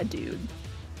god, dude.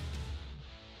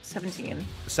 17.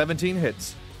 17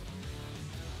 hits.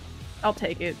 I'll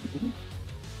take it.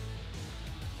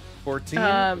 14.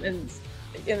 And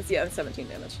yeah, 17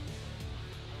 damage.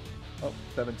 Oh,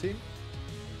 17.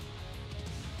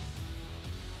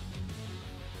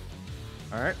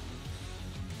 All right.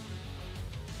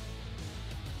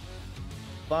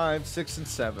 5, 6, and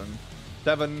 7.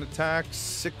 7 attacks.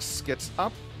 6 gets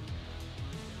up.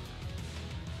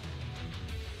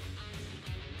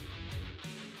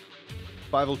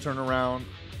 5 will turn around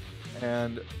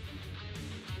and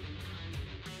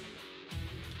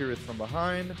hear it from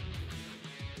behind.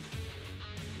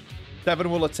 7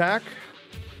 will attack.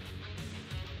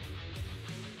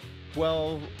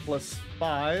 12 plus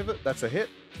 5, that's a hit.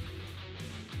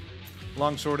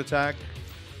 Longsword attack.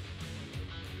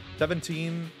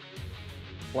 17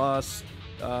 plus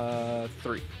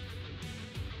 3.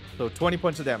 So 20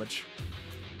 points of damage.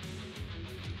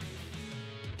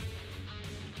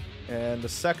 And the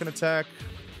second attack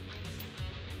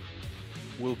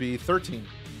will be 13.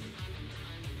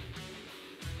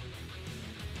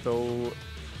 So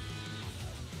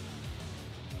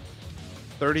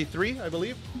 33, I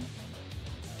believe.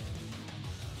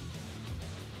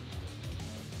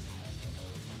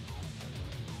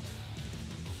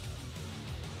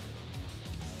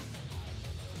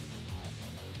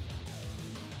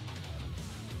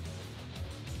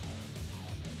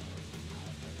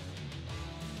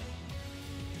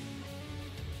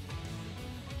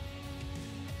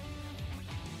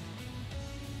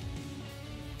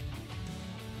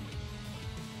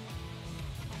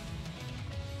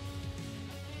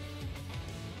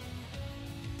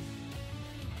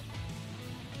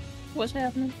 What's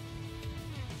happening?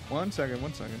 1 second,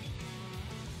 1 second.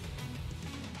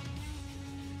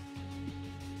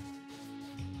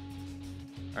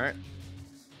 Alright.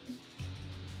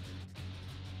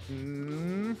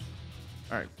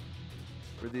 Alright.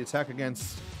 For the attack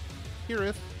against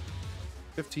Kirith,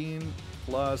 15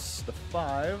 plus the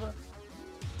 5.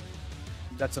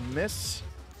 That's a miss.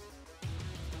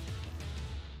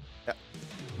 Yeah.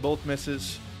 Both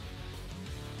misses.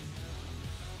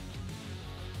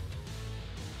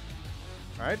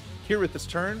 Alright. Kirith's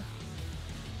turn.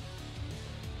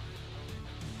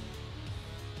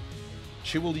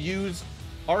 She will use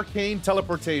Arcane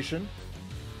Teleportation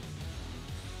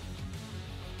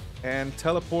and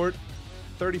teleport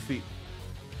 30 feet.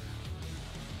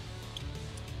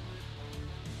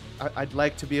 I'd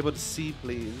like to be able to see,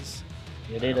 please.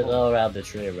 You need to go around the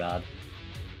tree, Rod.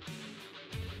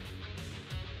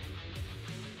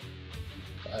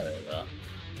 There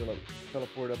we go.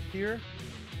 Teleport up here.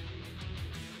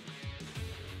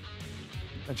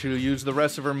 And she'll use the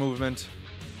rest of her movement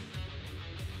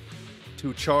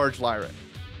to charge Lyra.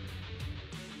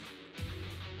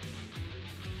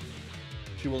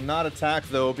 She will not attack,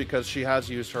 though, because she has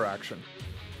used her action.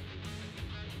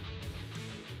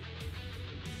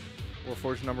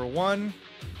 Warforged number 1.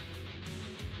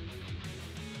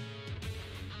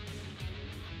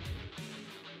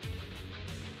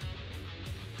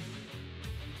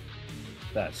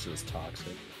 That's just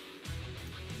toxic.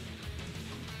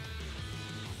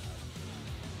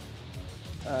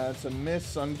 It's a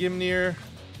miss on Gimnir.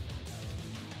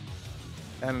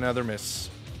 And another miss.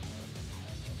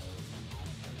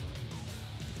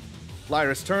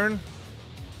 Lyra's turn.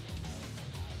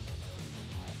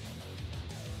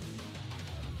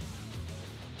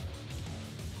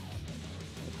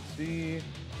 Let's see.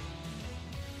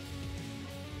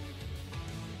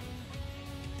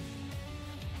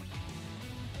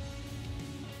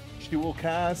 She will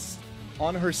cast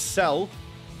on herself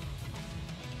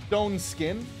Stone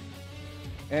Skin,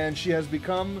 and she has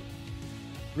become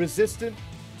resistant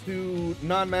to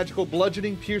non-magical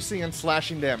bludgeoning, piercing, and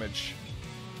slashing damage.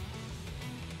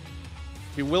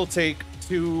 She will take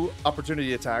 2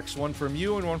 opportunity attacks, one from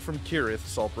you and one from Kirith,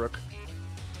 Saltbrook.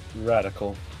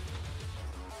 Radical.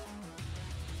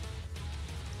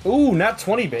 Ooh, not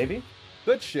 20, baby.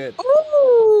 Good shit.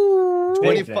 Ooh!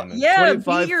 25, Yeah,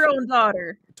 25 be your own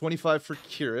daughter. 25 for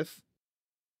Kirith.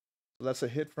 So that's a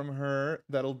hit from her.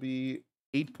 That'll be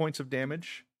 8 points of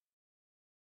damage.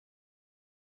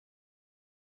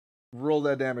 Roll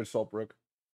that damage, Saltbrook.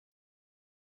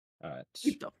 Alright.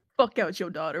 Keep the fuck out your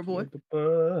daughter, boy.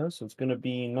 So it's gonna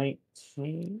be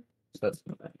 19. So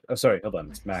that's sorry, hold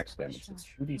on. It's max damage. It's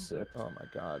 2d6. Oh my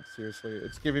god, seriously.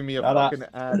 It's giving me a Shut up. fucking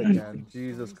ad again.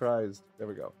 Jesus Christ. There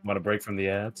we go. Want to break from the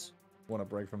ads? Want to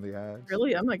break from the ads?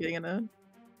 Really? I'm not getting an ad.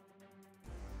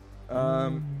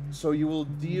 So you will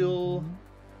deal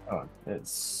Oh,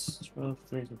 it's 12,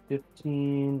 13,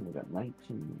 15. We got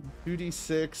 19.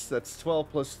 2d6. That's 12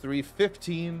 plus 3,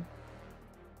 15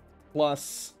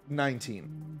 plus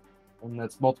 19. And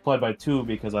that's multiplied by 2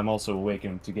 because I'm also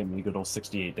awakened to get me good old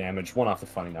 68 damage. One off the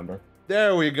funny number.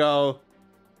 There we go.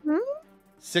 Hmm?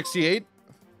 68.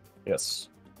 Yes.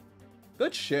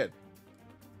 Good shit.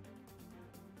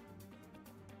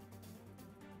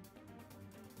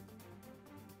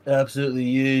 Absolutely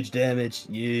huge damage.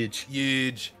 Huge.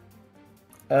 Huge.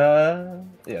 Yeah,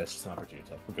 it's just an opportunity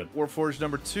attack. We're good. Warforged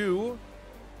number 2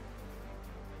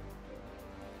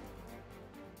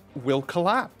 will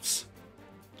collapse,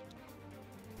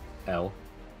 L.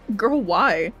 Girl,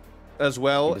 why? as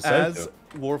well He decided as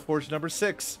to. Warforged number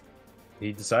 6.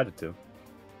 He decided to.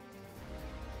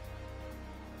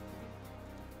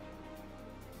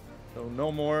 So no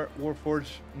more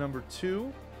Warforged number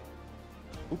 2.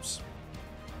 Oops.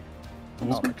 Oh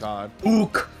my god.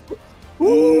 Ook!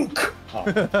 Ook!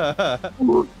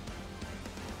 Oh,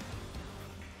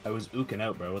 I was ooking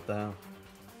out, bro. What the hell?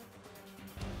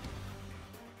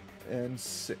 And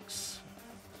 6.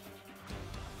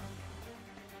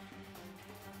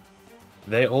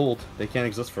 They old. They can't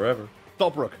exist forever.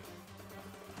 Saltbrook.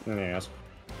 Yes.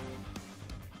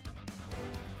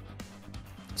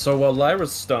 So while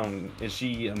Lyra's stone, is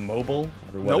she immobile?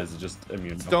 Or what Nope. is it? Just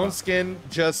immune? Stone Okay. Skin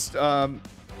just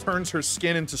turns her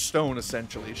skin into stone,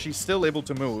 essentially. She's still able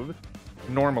to move,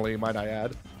 normally, might I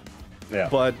add. Yeah.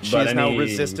 But she is now any-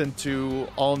 resistant to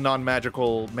all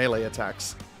non-magical melee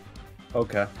attacks.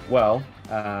 Okay. Well,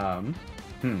 Well,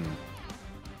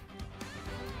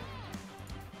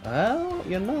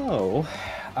 you know,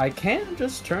 I can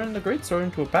just turn the greatsword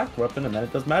into a packed weapon and then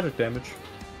it does magic damage.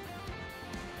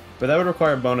 But that would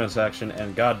require bonus action,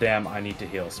 and goddamn, I need to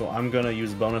heal. So I'm gonna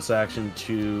use bonus action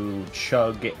to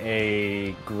chug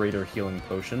a greater healing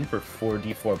potion for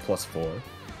 4d4 plus 4.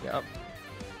 Yep.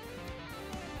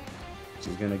 Which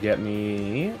is gonna get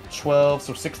me 12,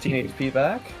 so 16 HP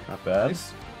back. Not bad.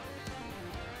 Nice.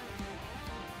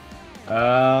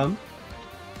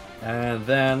 And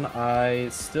then I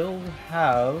still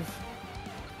have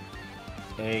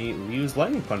a used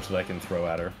lightning punch that I can throw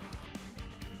at her.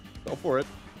 Go for it.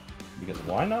 Because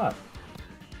why not?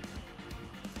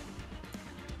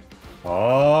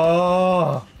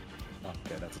 Oh!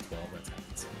 Okay, that's a 12.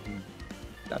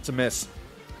 That's a miss.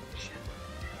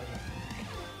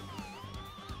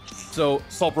 So,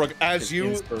 Saltbrook, as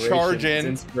you charge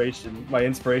in... My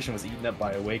inspiration was eaten up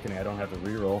by Awakening. I don't have a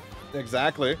reroll.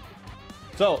 Exactly.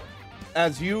 So,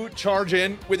 as you charge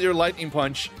in with your lightning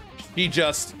punch, he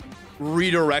just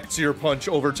redirects your punch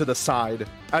over to the side,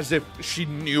 as if she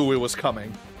knew it was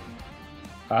coming.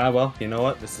 Well, you know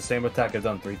what? It's the same attack I've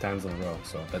done 3 times in a row,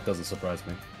 so that doesn't surprise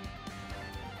me.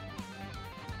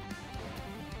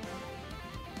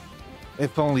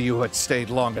 If only you had stayed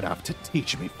long enough to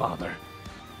teach me, Father.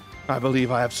 I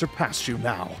believe I have surpassed you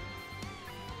now.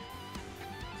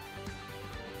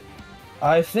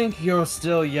 I think you're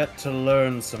still yet to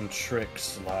learn some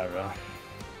tricks, Lyra.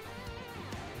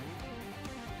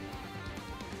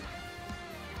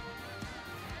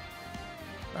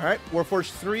 Alright,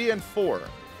 Warforged 3 and 4.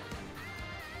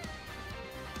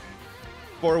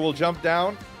 4 will jump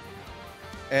down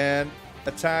and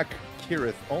attack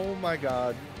Kirith. Oh my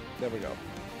god. There we go.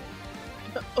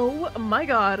 Oh my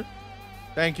god.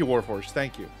 Thank you, Warforged.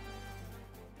 Thank you.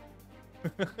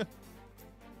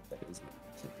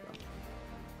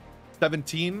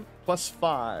 17 plus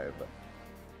 5.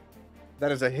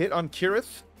 That is a hit on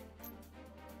Kirith.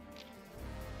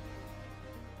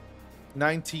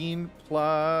 19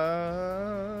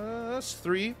 plus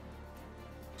 3.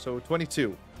 So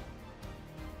 22.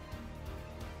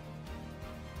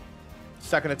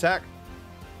 Second attack.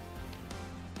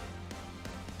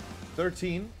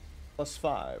 13 plus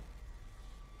 5.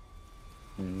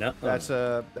 No. That's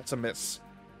a miss.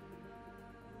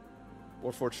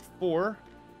 Warforged 4.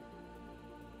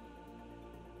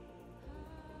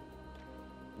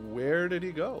 Where did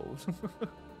he go?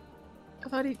 I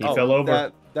thought he fell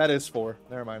over. That is 4.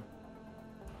 Never mind.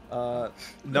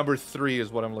 Number 3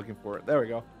 is what I'm looking for. There we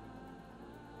go.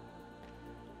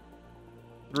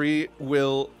 3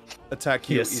 will attack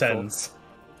you. He ascends.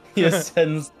 He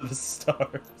ascends to the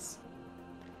stars.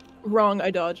 Wrong,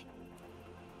 I dodge.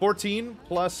 14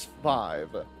 plus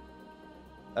 5.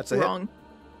 That's a Wrong.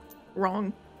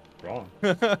 Wrong. Wrong.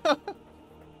 hit.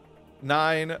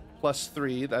 9 plus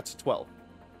 3. That's 12.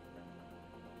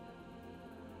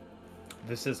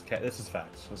 This is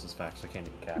facts. This is facts. I can't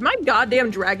even cap. Did my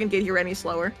goddamn dragon get here any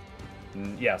slower?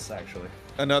 Yes, actually.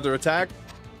 Another attack.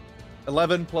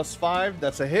 11 plus 5.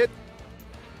 That's a hit.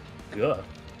 Good.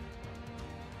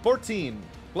 14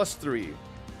 plus 3.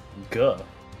 Good.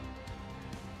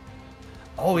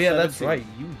 Oh yeah, that's 17. right.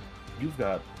 You've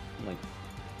got like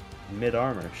mid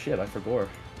armor. Shit, I forgot.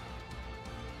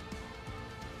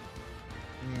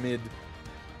 Mid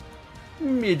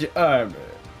armor.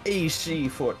 AC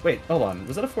 4. Wait, hold on.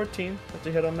 Was that a 14 that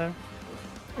you hit on there?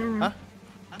 Huh?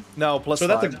 No, plus So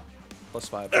 5. that's a... Plus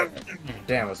 5.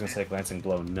 Damn, I was gonna say glancing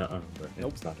blow. No, but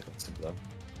Nope. it's not a glancing blow.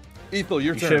 Ethel,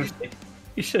 your turn.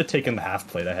 You should have taken the half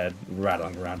plate ahead,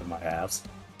 rattling around in my halves.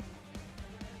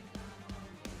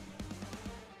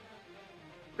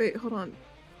 Wait, hold on.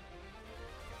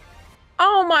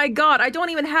 Oh my god, I don't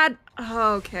even had...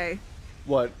 Oh, okay.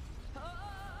 What?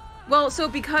 Well, so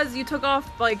because you took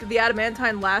off, like, the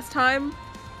adamantine last time,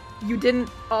 you didn't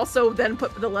also then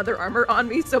put the leather armor on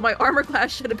me, so my armor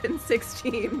class should have been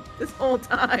 16 this whole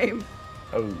time.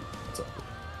 Oh, what's up?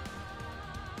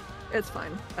 It's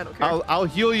fine. I don't care. I'll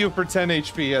heal you for 10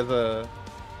 HP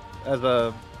as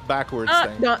a backwards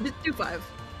thing. No, just do 5.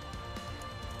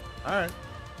 All right.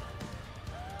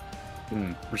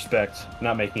 Respect.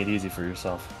 Not making it easy for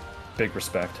yourself. Big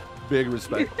respect. Big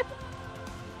respect.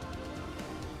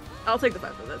 I'll take the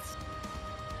 5 for this.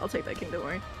 I'll take that king, don't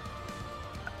worry.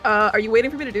 Are you waiting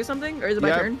for me to do something, or is it my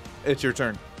Yeah, turn? It's your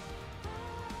turn.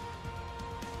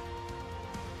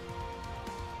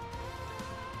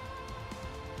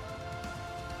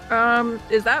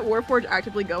 Is that Warforged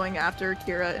actively going after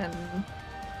Kira and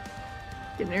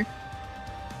Gimnir?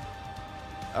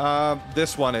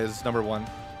 This one is number 1.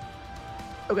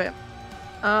 Okay.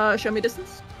 Show me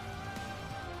distance.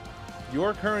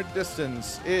 Your current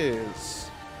distance is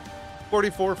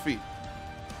 44 feet.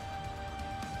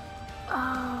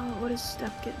 What does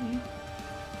step get me?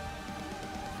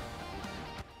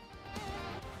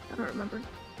 I don't remember.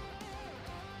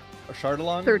 A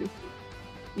Chardalon? 30.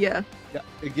 Yeah. Yeah,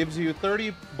 it gives you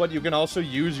 30, but you can also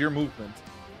use your movement.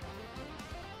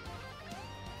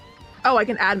 Oh, I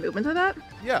can add movement to that?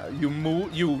 Yeah,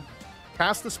 you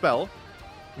cast the spell,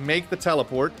 make the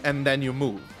teleport, and then you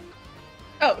move.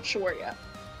 Oh, sure, yeah.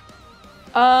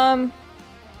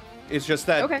 It's just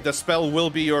that the spell will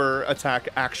be your attack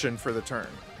action for the turn.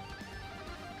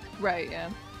 Right, yeah.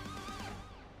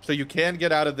 So you can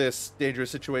get out of this dangerous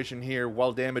situation here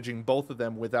while damaging both of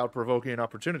them without provoking an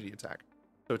opportunity attack.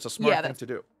 So it's a smart thing to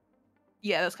do.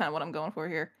 Yeah, that's kind of what I'm going for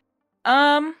here.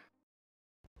 You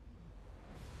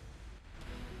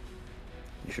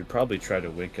should probably try to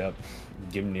wake up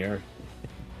Gimnir.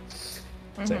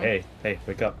 Say, hey,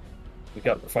 wake up. Wake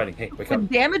up, we're fighting. Hey, wake up. Would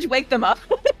damage wake them up?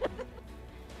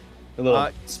 A little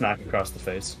smack across the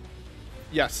face.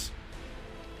 Yes.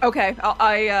 Okay,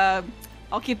 I'll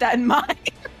keep that in mind.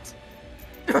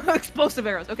 Explosive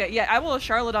arrows. Okay, yeah, I will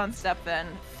Charlatan step then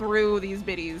through these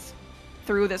biddies,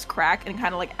 through this crack, and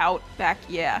kind of like out back.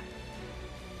 Yeah.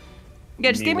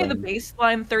 Yeah, just give me the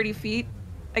baseline 30 feet,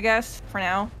 I guess, for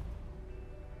now.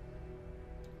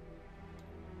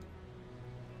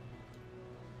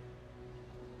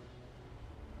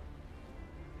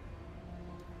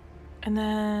 And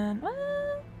then,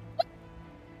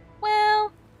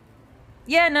 well,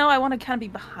 yeah, no, I want to kind of be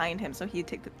behind him so he'd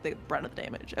take the brunt of the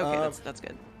damage. Okay, that's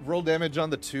good. Roll damage on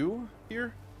the 2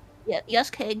 here. Yeah, yes,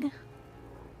 King.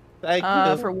 Thank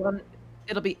you. For one,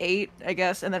 it'll be 8, I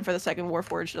guess, and then for the second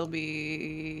Warforged, it'll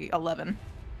be 11.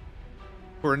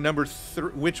 For number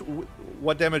 3,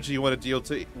 what damage do you want to deal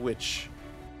to which?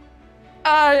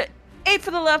 8 for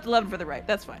the left, 11 for the right.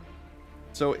 That's fine.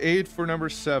 So 8 for number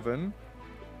 7.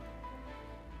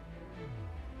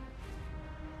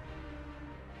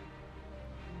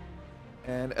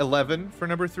 And 11 for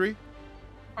number 3?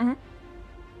 Mm-hmm.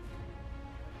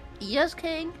 Yes,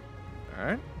 King.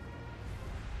 Alright.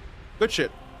 Good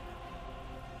shit.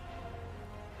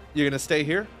 You gonna stay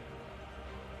here?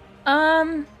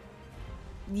 Yeah,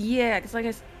 because like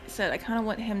I said, I kind of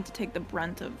want him to take the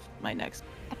brunt of my next.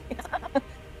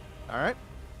 Alright.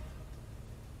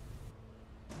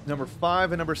 Number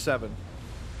 5 and number 7.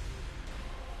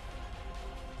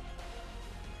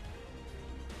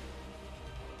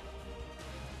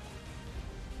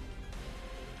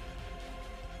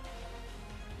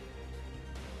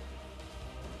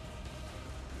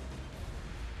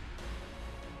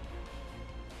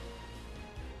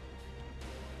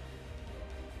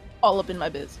 All up in my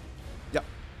biz. Yep.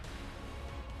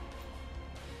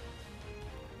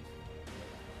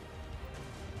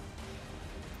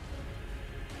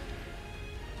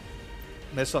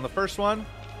 Miss on the first one.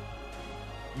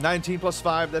 19 plus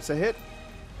 5, that's a hit.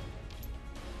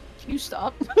 Can you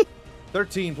stop?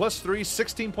 13 plus 3,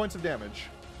 16 points of damage.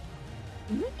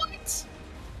 What?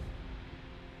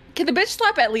 Can the bitch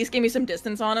slap at least give me some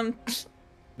distance on him?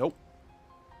 Nope.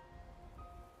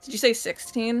 Did you say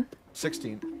 16?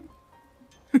 16.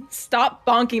 Stop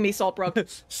bonking me,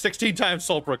 Saltbrook. 16 times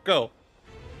Saltbrook, go.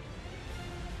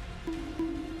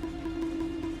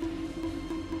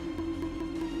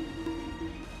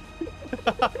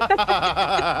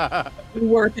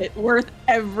 Worth it. Worth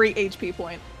every HP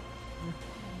point.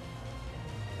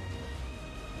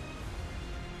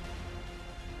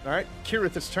 Alright,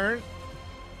 Kirith's turn.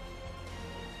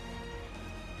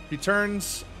 He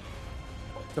turns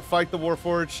to fight the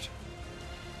Warforged.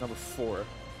 Number 4.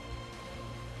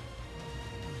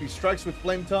 He strikes with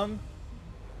Flame Tongue.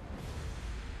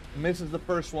 Misses the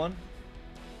first one.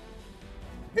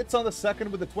 Hits on the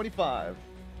second with a 25.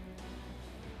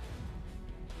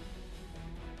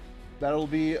 That'll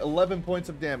be 11 points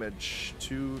of damage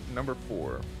to number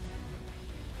 4.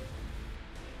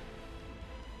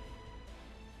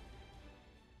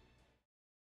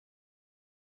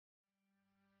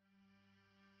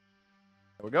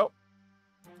 There we go.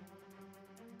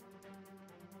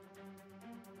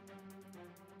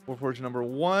 Warforged number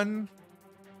 1.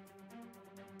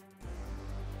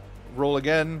 Roll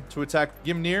again to attack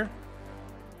Gimnir.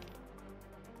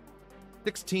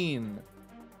 16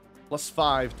 plus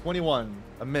 5, 21.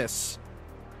 A miss.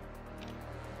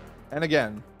 And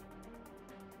again.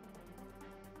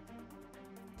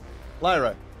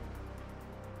 Lyra.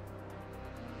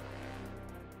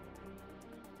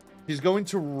 He's going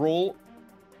to roll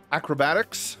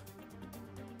acrobatics.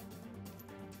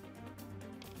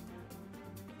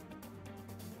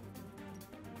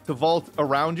 To vault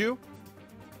around you.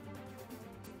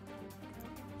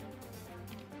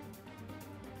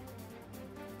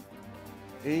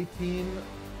 $18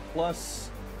 plus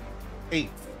 8.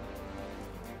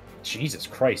 Jesus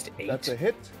Christ, 8? That's a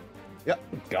hit. Yep.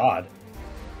 God.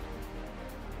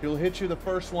 He'll hit you the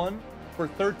first one for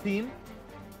 13.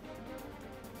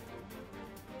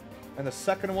 And the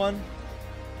second one,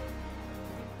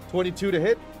 22 to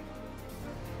hit.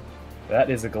 That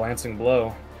is a glancing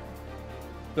blow.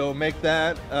 So make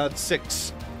that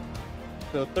 6.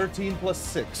 So 13 plus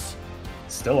 6.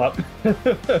 Still up.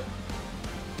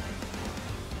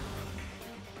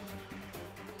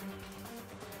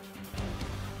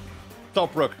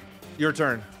 Saltbrook, your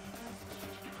turn.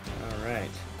 All right.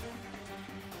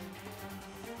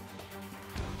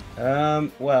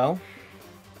 Well,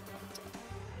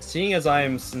 seeing as I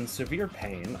am in severe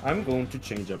pain, I'm going to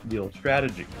change up the old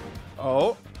strategy.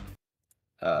 Oh.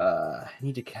 I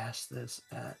need to cast this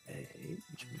at a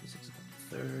which means it's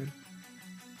a third.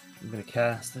 I'm gonna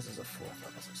cast this as a 4th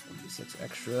level, so it's 1d6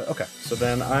 extra. Okay, so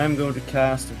then I'm going to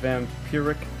cast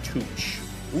Vampiric Touch.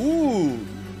 Ooh.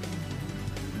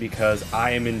 Because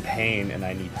I am in pain and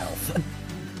I need health.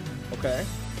 Okay.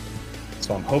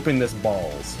 So I'm hoping this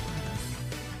balls.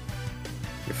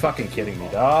 You're fucking kidding me,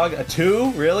 dog. A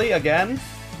 2? Really? Again?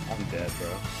 I'm dead, bro.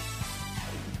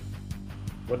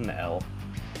 What an L.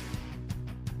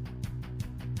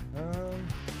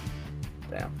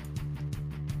 Damn.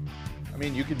 I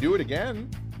mean, you can do it again.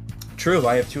 True,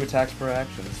 I have 2 attacks per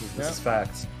action. This is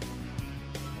facts.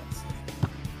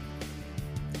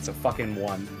 It's a fucking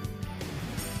 1.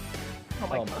 Oh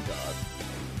my god.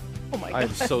 Oh my god. I'm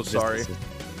so sorry.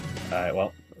 Alright,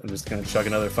 well, I'm just gonna chug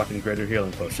another fucking greater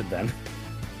healing potion then.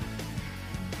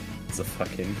 It's a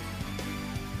fucking...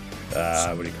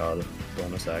 what do you call it?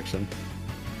 Bonus action.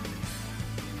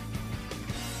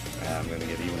 I'm gonna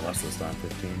get even less this time,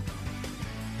 15.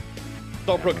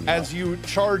 Saltbrook, as you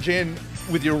charge in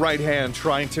with your right hand,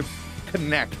 trying to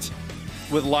connect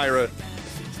with Lyra,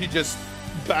 she just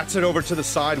bats it over to the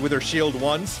side with her shield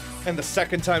once, and the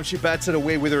second time she bats it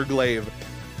away with her glaive.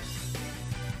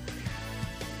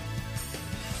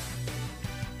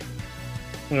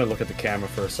 I'm gonna look at the camera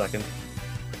for a second.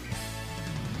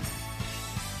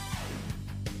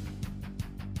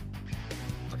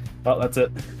 Well, that's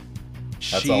it.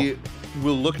 She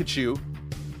will look at you,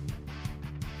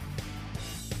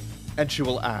 and she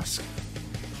will ask,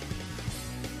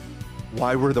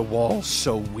 "Why were the walls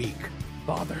so weak,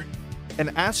 Father?"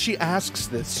 And as she asks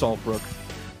this, Saltbrook,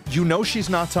 you know she's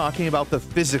not talking about the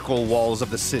physical walls of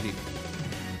the city.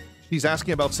 She's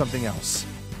asking about something else.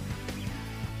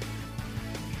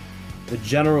 The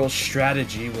general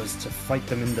strategy was to fight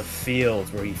them in the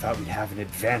fields where he thought we'd have an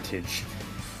advantage.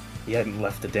 He hadn't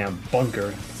left the damn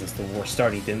bunker since the war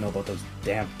started. He didn't know about those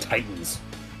damn titans.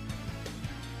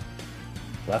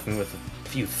 Left me with a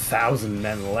few thousand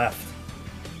men left.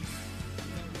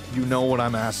 You know what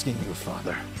I'm asking you,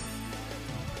 Father.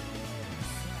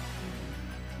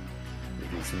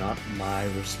 It is not my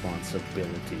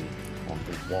responsibility on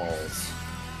the walls.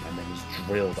 And then was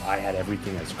drilled. I had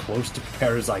everything as close to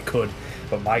prepare as I could,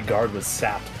 but my guard was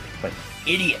sapped by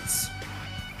idiots.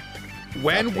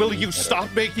 When will you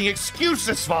stop making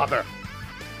excuses, Father?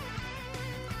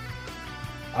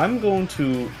 I'm going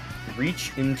to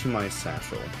reach into my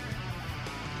satchel,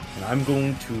 and I'm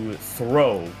going to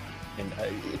throw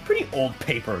a pretty old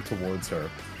paper towards her.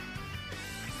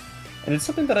 And it's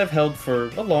something that I've held for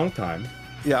a long time.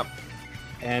 Yeah.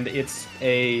 And it's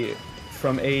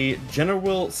from a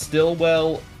General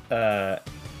Stillwell, I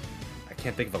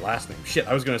can't think of a last name. Shit,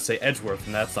 I was going to say Edgeworth,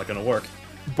 and that's not going to work.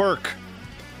 Burke.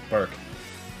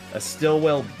 A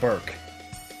Stillwell Burke.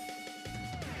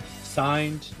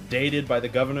 Signed, dated by the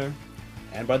governor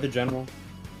and by the general.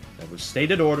 That was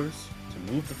stated orders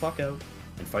to move the fuck out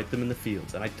and fight them in the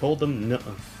fields. And I told them no.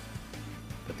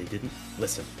 But they didn't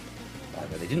listen.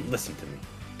 They didn't listen to me.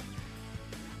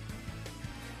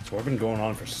 So I've been going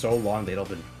on for so long, they'd all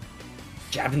been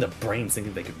jabbing the brains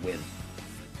thinking they could win.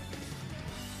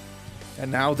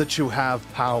 And now that you have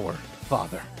power,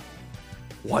 Father,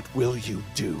 what will you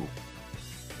do?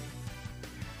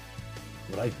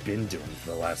 What I've been doing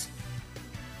for the last...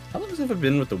 How long have I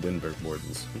been with the Wyndburgh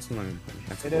Wardens?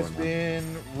 It has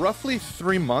been roughly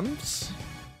 3 months.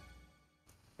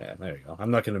 Yeah, there you go.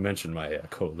 I'm not going to mention my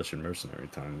coalition mercenary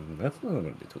time. That's not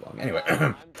going to be too long. Anyway,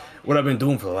 what I've been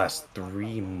doing for the last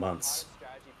 3 months,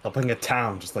 helping a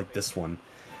town just like this one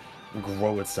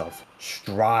grow itself,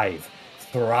 strive,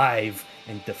 thrive,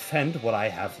 and defend what I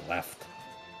have left.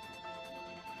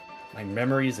 My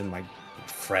memories and my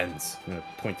friends. I'm going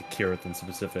to point to Kirith in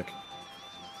specific,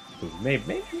 who may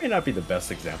not be the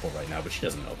best example right now, but she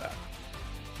doesn't know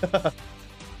that.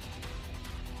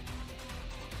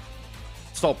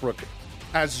 Saltbrook,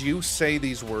 as you say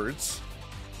these words,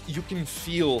 you can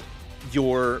feel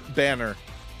your banner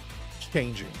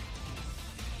changing.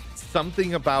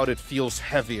 Something about it feels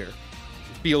heavier.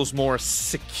 feels more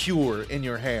secure in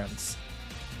your hands.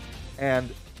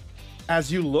 And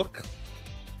as you look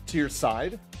to your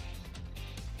side,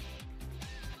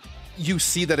 you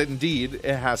see that indeed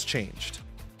it has changed.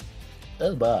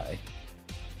 Oh, bye.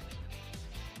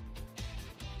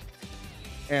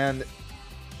 And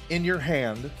in your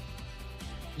hand,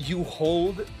 you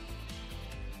hold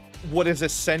what is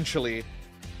essentially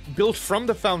built from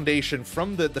the foundation,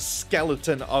 from the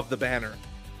skeleton of the banner.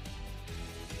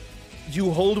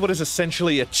 You hold what is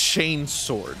essentially a chain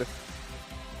sword.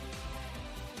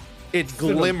 It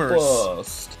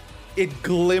glimmers. It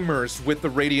glimmers with the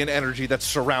radiant energy that's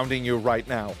surrounding you right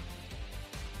now.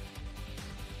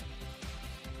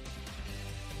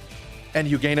 And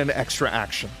you gain an extra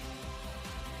action.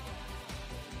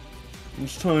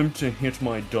 It's time to hit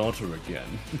my daughter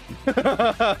again.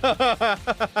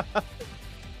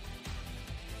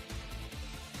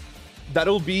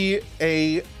 That'll be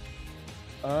a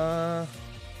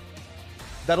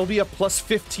plus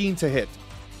 15 to hit.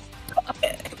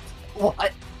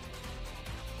 What?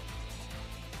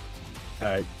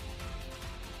 Alright.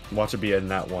 Watch it be in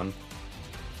that one.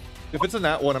 If it's in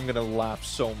that one, I'm gonna laugh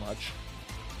so much.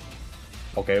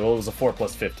 Okay, well it was a 4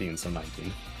 plus 15, so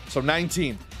 19. So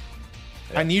 19.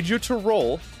 Yeah. I need you to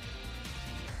roll.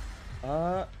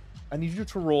 I need you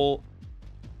to roll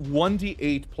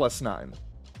 1d8 plus 9.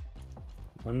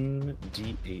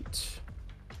 1d8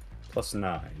 plus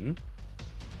 9.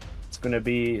 It's gonna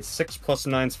be 6 plus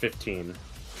 9's 15.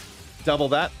 Double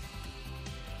that.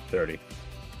 30.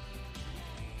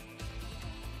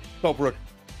 Bobruk,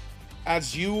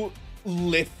 as you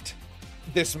lift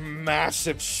this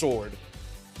massive sword,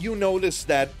 you notice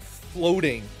that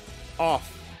floating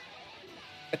off,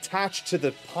 attached to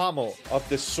the pommel of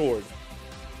this sword,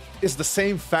 is the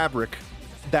same fabric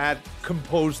that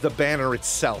composed the banner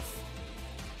itself.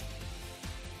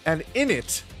 And in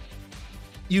it,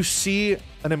 you see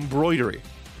an embroidery.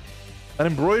 An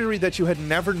embroidery that you had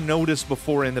never noticed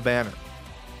before in the banner.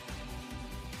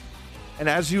 And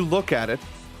as you look at it,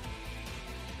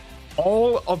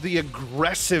 all of the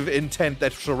aggressive intent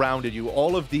that surrounded you,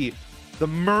 all of the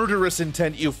murderous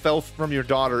intent you felt from your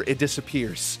daughter, it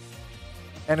disappears.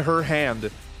 And her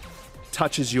hand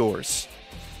touches yours.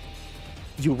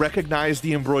 You recognize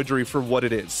the embroidery for what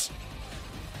it is.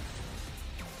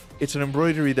 It's an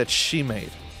embroidery that she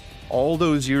made all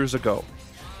those years ago,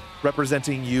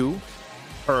 representing you,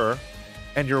 her,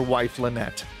 and your wife,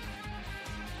 Lynette.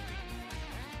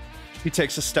 He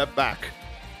takes a step back.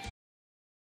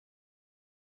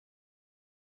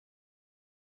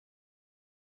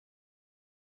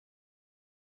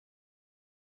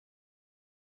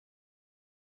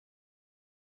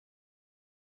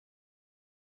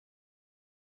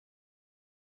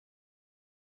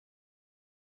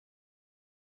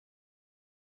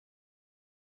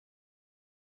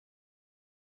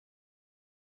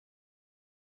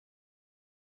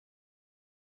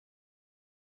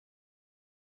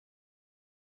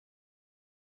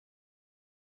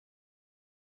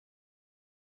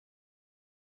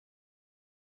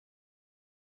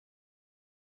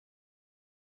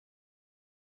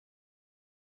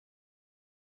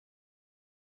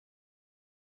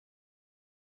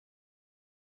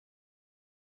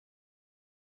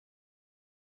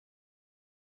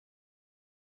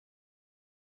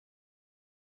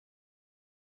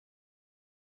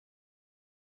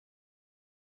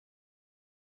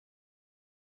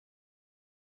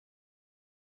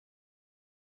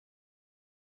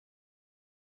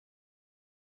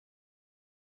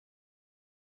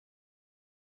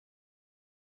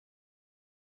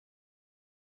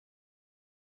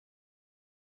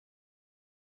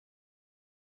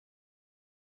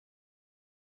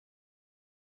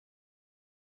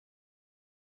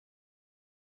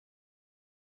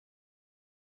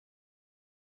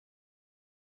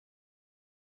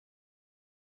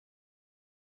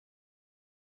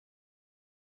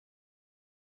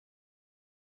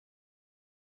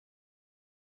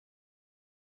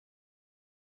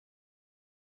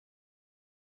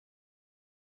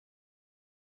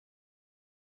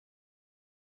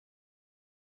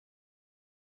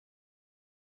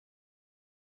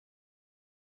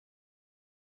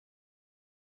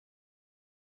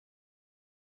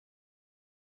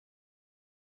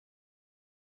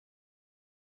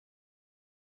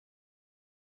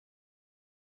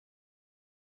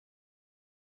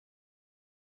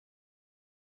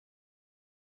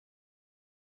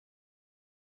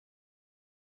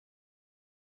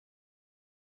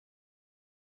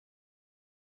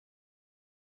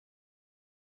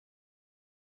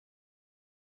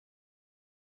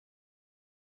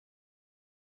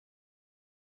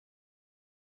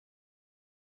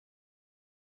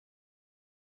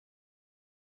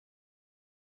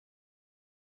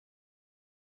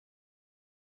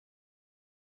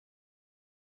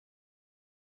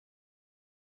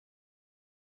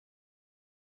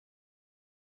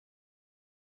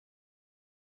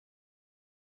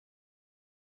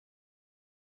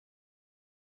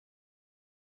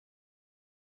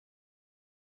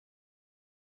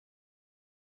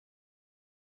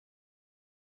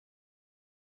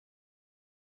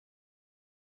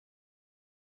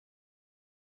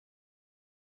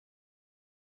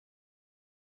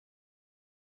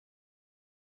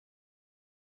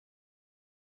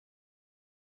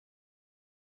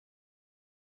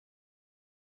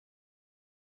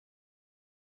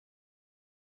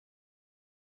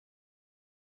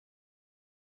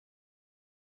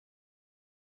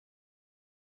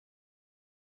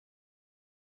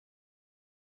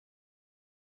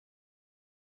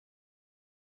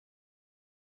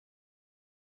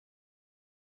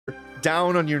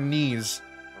 down on your knees,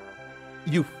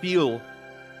 you feel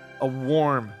a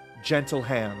warm, gentle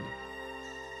hand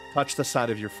touch the side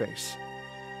of your face.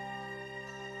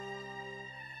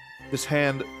 This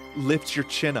hand lifts your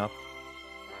chin up,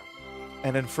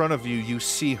 and in front of you, you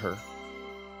see her,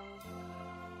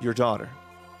 your daughter,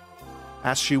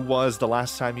 as she was the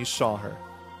last time you saw her.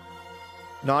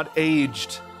 Not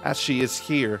aged as she is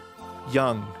here,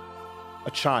 young,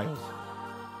 a child.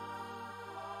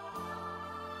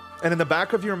 And in the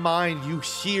back of your mind, you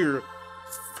hear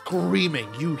screaming,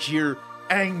 you hear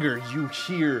anger, you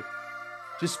hear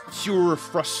just pure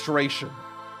frustration.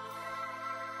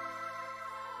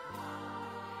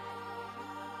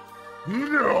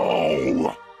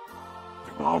 No!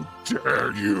 How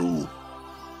dare you!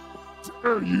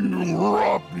 Dare you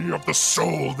rob me of the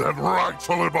soul that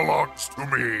rightfully belongs to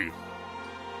me!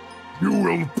 You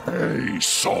will pay,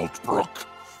 Saltbrook,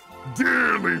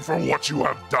 dearly for what you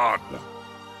have done.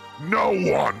 No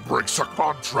one breaks a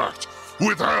contract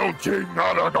with Hell King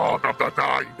Aragon of the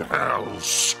Nine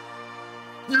Hells.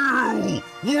 You will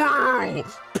pay.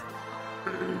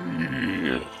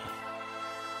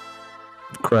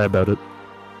 Cry about it.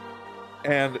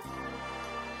 And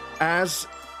as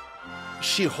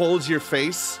she holds your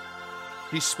face,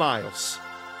 she smiles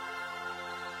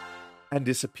and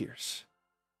disappears.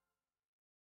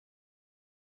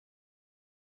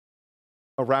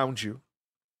 Around you,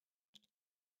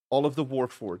 all of the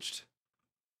Warforged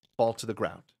fall to the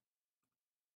ground,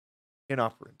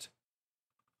 inoperant.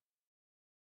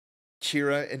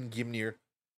 Kira and Gimnir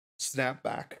snap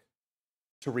back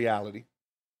to reality.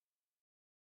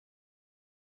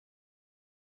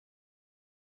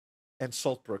 And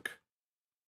Saltbrook,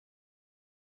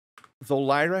 though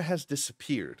Lyra has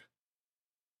disappeared,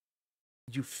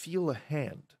 you feel a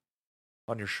hand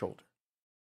on your shoulder.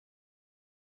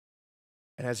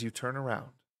 And as you turn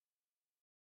around,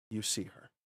 you see her.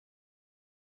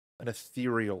 An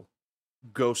ethereal,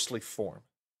 ghostly form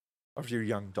of your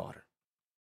young daughter.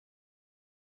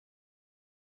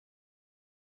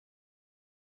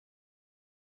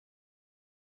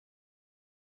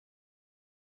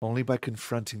 Only by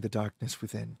confronting the darkness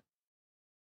within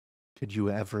could you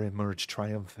ever emerge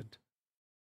triumphant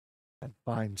and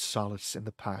find solace in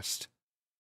the past.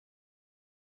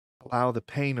 Allow the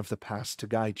pain of the past to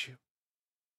guide you,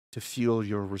 to fuel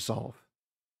your resolve,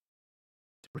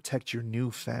 to protect your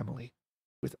new family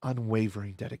with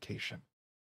unwavering dedication.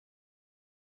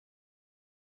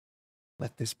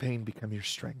 Let this pain become your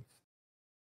strength.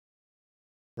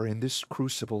 For in this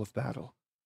crucible of battle,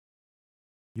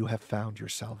 you have found your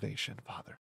salvation,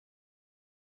 Father.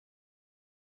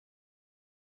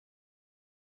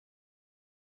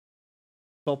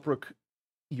 Saltbrook,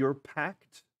 your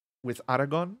pact with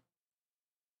Aragon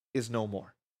is no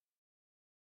more.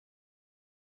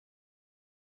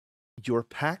 Your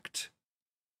pact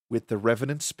with the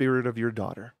revenant spirit of your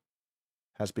daughter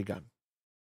has begun.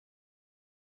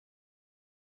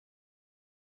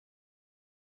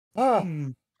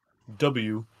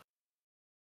 W.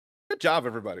 Good job,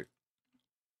 everybody.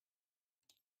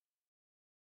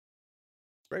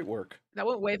 Great work. That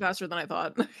went way faster than I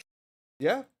thought.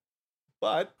 Yeah,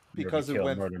 but because murder, it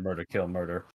went murder, murder, kill,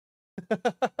 murder.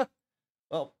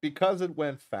 well, because it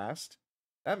went fast,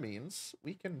 that means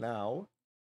we can now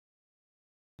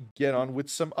get on with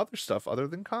some other stuff other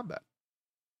than combat.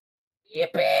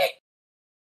 Yippee!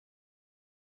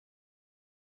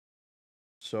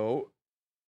 So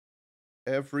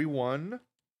everyone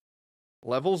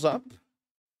levels up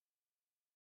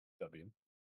W.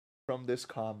 from this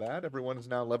combat. Everyone is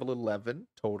now level 11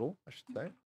 total, I should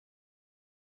say.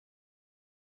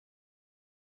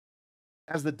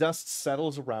 As the dust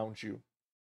settles around you,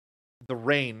 the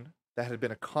rain that had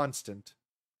been a constant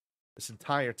this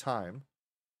entire time.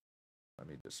 Let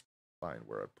me just find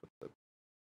where I put the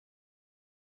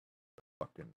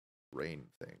fucking rain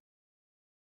thing.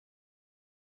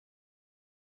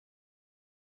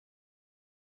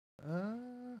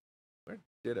 Where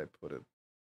did I put it?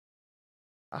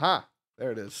 Aha!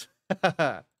 There it is.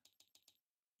 The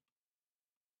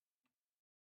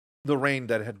rain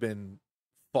that had been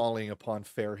falling upon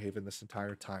Fairhaven this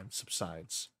entire time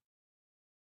subsides.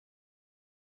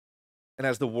 And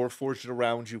as the Warforged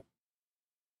around you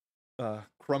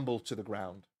crumble to the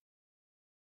ground,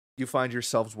 you find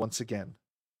yourselves once again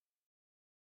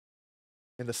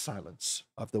in the silence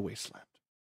of the wasteland.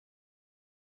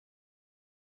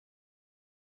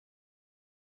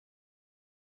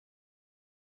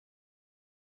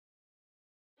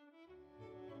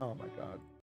 Oh my god.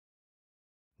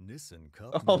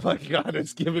 Oh my god,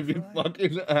 it's giving me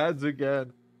fucking ads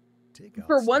again.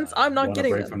 For once, I'm not Want a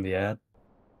getting break them. from the ad?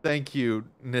 Thank you,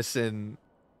 Nissan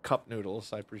cup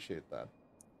noodles. I appreciate that.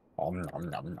 Nom, nom,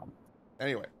 nom, nom.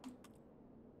 Anyway.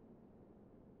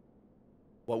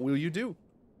 What will you do?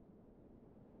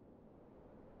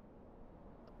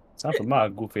 It's time for my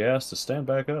goofy ass to stand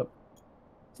back up.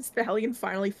 Does Valiant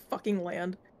finally fucking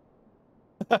land?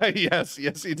 Yes,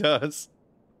 he does.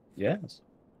 Yes.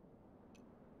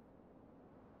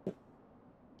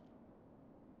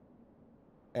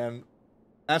 And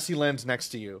as he lands next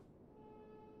to you,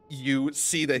 you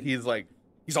see that he's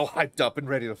all hyped up and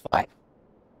ready to fight.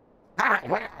 Alright,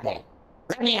 where are they?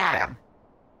 Let me at them.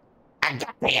 I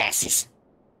got the asses.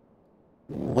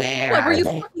 Where What, were are you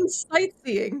they? fucking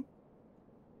sightseeing?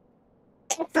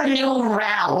 It's a new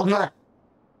realm.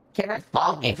 Can't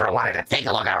fault me for wanting to take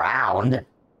a look around.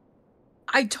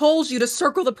 I told you to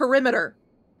circle the perimeter.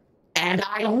 And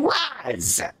I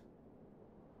was.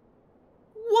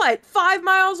 What, 5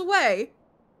 miles away?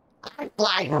 I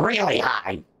fly really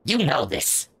high. You know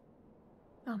this.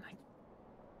 Oh my...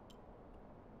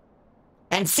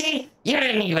 And see, you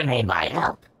didn't even need my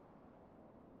help.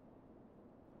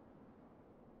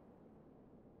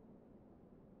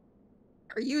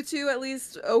 Are you two at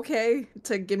least okay?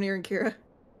 To Gimnir and Kira?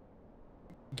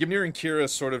 Gimnir and Kira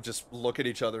sort of just look at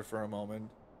each other for a moment,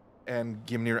 and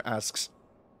Gimnir asks,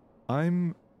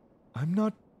 I'm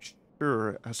not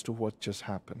sure as to what just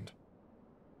happened.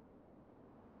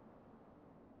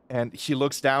 And he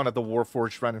looks down at the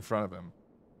Warforged right in front of him.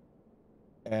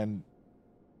 And,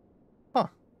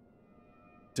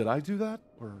 did I do that?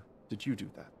 Or did you do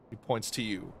that? He points to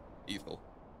you, Ethel.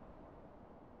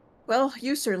 Well,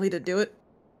 you certainly did do it.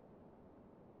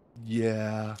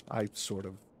 Yeah, I sort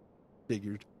of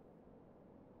figured.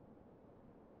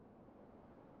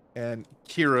 And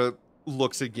Kira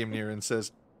looks at Gimnir and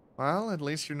says, well, at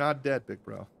least you're not dead, big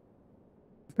bro.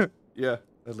 Yeah,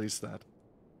 at least that.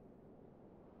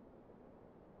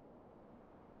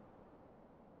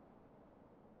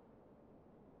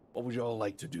 What would y'all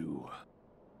like to do?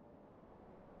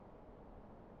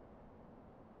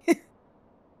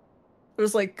 It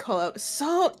was like, call out,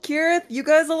 Salt, Kirith, you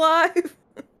guys alive?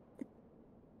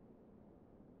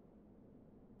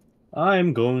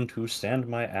 I'm going to stand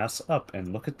my ass up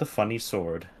and look at the funny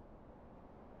sword.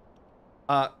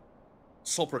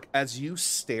 Solbrook, as you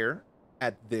stare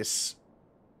at this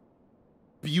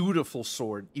beautiful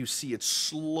sword, you see it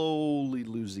slowly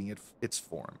losing its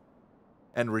form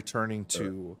and returning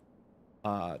to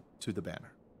the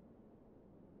banner.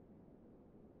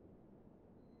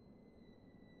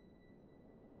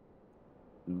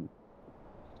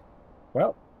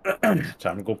 Well,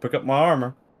 time to go pick up my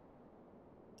armor.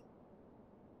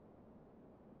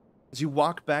 As you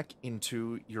walk back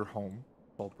into your home,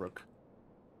 Solbrook,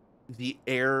 the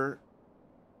air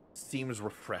seems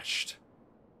refreshed.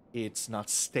 It's not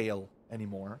stale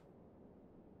anymore.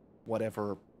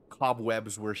 Whatever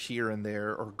cobwebs were here and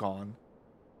there are gone.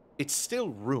 It's still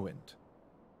ruined,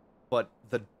 but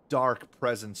the dark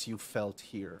presence you felt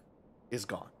here is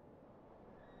gone.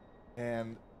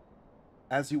 And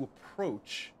as you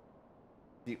approach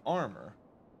the armor,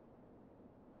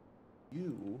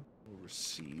 you will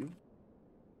receive...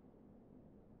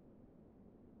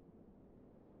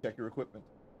 Check your equipment.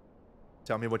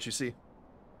 Tell me what you see.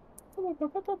 The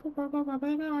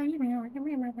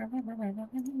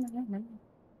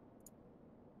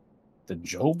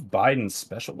Joe Biden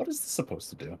special? What is this supposed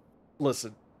to do?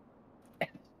 Listen.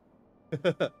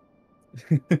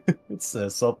 It's a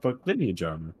Saltbrook lineage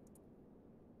armor.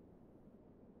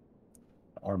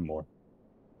 Armor.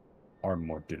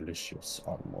 Armor, delicious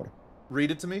armor.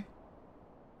 Read it to me.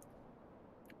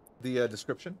 The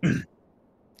description.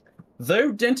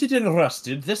 Though dented and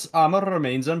rusted, this armor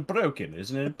remains unbroken, is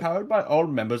empowered by all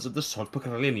members of the Saltbrook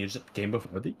lineage that came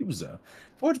before the user.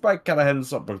 Forged by Callahan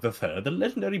Saltbrook III, the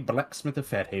legendary blacksmith of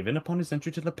Fairhaven upon his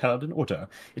entry to the Paladin Order.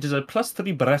 It is a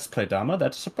 +3 breastplate armor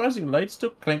that, surprisingly light, still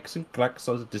clanks and clacks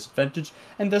as a disadvantage,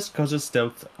 and thus causes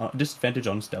disadvantage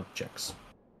on stealth checks.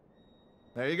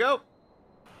 There you go.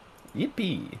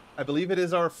 Yippee! I believe it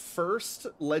is our first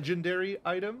legendary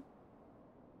item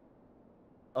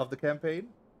of the campaign.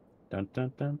 Dun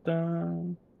dun dun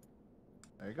dun.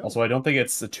 There you go. Also, I don't think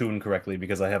it's attuned correctly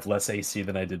because I have less AC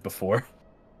than I did before.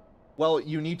 Well,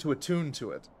 you need to attune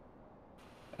to it.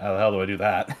 How the hell do I do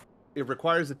that? It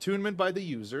requires attunement by the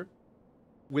user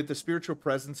with the spiritual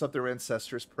presence of their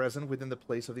ancestors present within the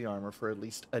place of the armor for at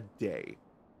least a day.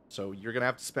 So you're going to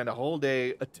have to spend a whole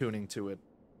day attuning to it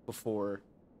before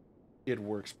it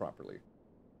works properly.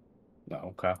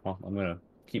 No, okay. Well, I'm going to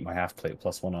keep my half plate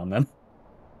 +1 on then.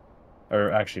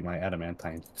 Or actually, my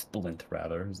adamantine splint,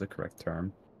 rather, is the correct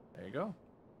term. There you go.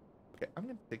 Okay, I'm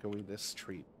going to take away this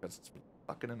treat because it's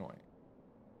fucking annoying.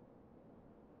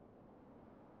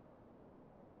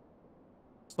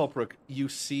 Saltbrook, you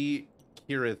see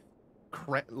Kirith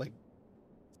like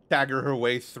stagger her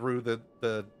way through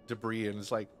the debris, and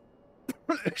it's like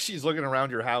she's looking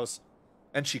around your house,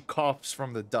 and she coughs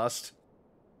from the dust.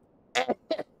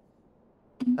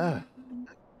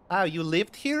 You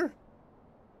lived here?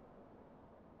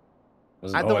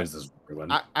 Wasn't always this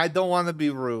everyone. I don't want to be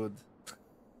rude.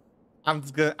 I'm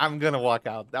gonna walk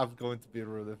out. I'm going to be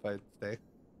rude if I stay.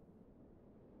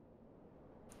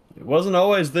 It wasn't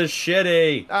always this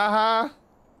shitty.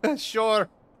 Sure.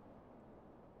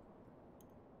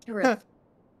 Kirith,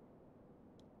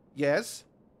 Yes.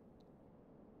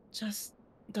 just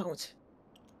don't.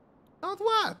 Not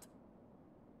what?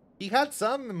 He had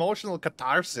some emotional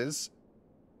catharsis.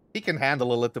 He can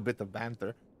handle a little bit of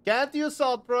banter. Can't you,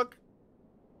 Saltbrook?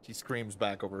 She screams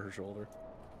back over her shoulder.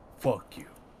 Fuck you.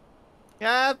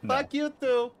 Yeah, fuck you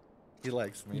too. He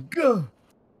likes me. Go.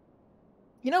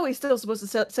 You know he's still supposed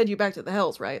to send you back to the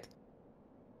Hells, right?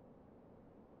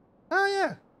 Oh,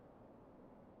 yeah.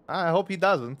 I hope he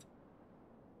doesn't.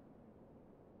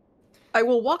 I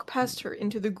will walk past her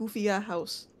into the Goofy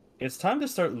house. It's time to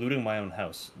start looting my own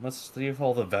house. Let's see if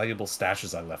all the valuable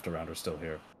stashes I left around are still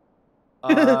here.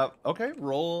 Okay,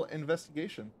 roll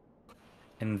investigation.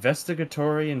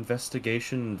 Investigatory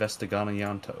investigation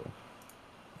investiganianto.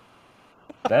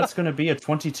 That's gonna be a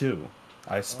 22.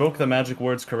 I spoke the magic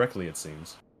words correctly, it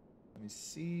seems. Let me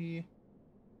see.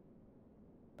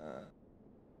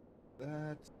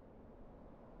 That.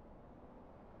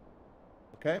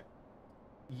 Okay.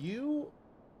 You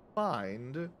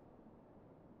find,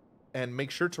 and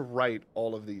make sure to write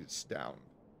all of these down.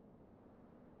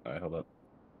 Alright, hold up.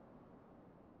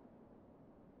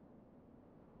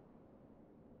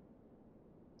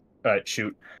 Alright,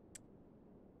 shoot.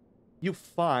 You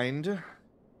find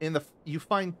you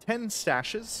find 10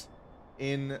 stashes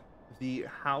in the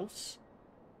house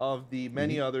of the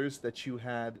many others that you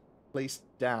had placed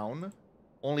down.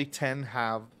 Only 10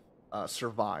 have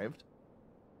survived.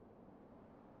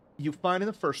 You find in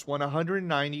the first one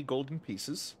 190 golden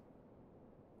pieces.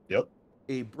 Yep.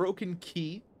 A broken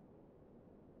key.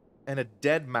 And a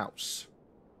dead mouse.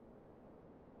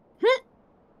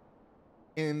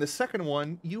 In the second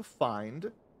one, you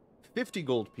find 50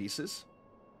 gold pieces,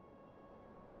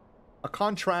 a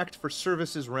contract for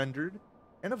services rendered,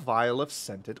 and a vial of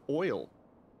scented oil.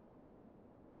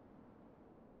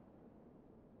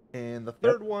 In the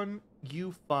third one,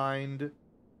 you find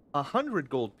 100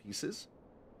 gold pieces,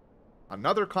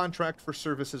 another contract for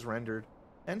services rendered,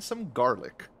 and some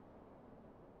garlic.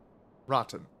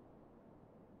 Rotten.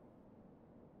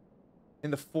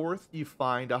 In the fourth, you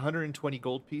find 120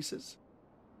 gold pieces,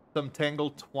 some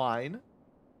tangled twine,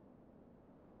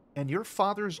 and your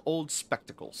father's old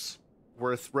spectacles,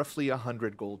 worth roughly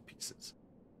 100 gold pieces.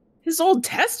 His old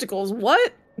testicles,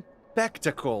 what?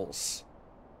 Spectacles.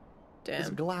 His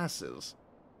Damn. glasses.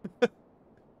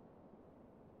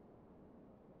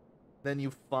 Then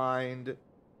you find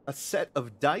a set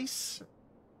of dice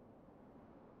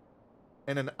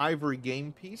and an ivory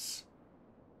game piece,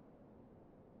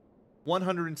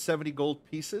 170 gold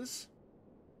pieces,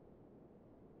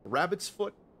 rabbit's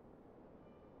foot,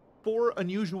 4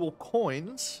 unusual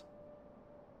coins,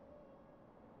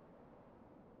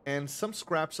 and some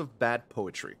scraps of bad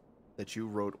poetry that you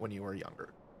wrote when you were younger.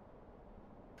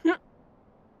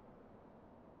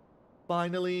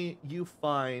 Finally, you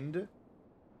find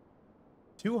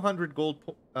 200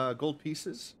 gold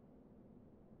pieces,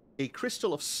 a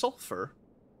crystal of sulfur,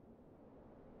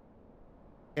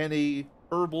 and a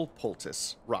herbal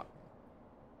poultice rotten.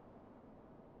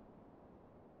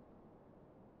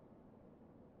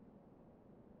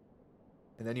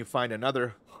 And then you find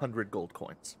another 100 gold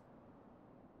coins.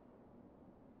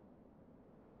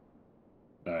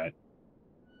 Alright.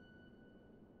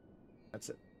 That's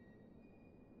it.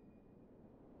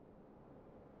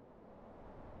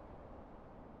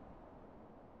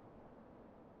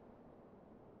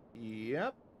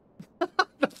 Yep.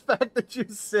 The fact that you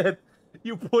said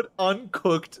you put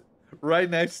uncooked right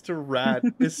next to rat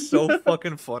is so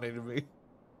fucking funny to me.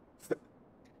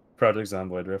 Project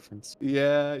Zomboid reference.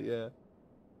 Yeah, yeah.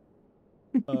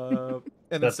 And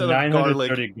That's instead of 930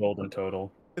 garlic, gold in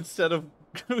total. instead of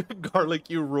garlic,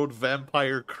 you wrote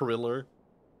vampire kriller.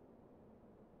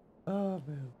 Oh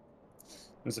man.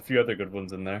 There's a few other good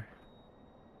ones in there.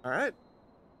 All right.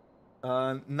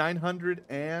 900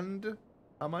 and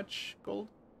how much gold?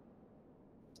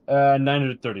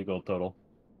 930 gold total.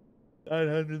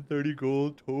 930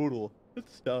 gold total. Good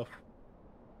stuff.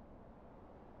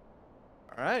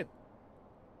 All right.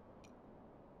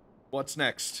 What's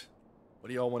next? What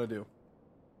do y'all want to do?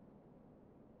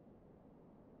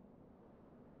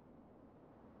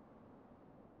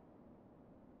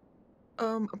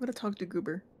 I'm gonna talk to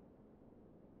Goober.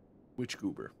 Which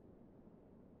goober?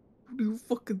 What do you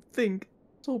fucking think?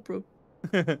 Soul bro.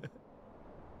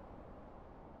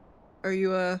 Are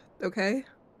you, okay?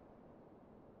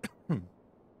 I'm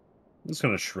just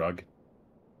gonna shrug.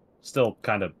 Still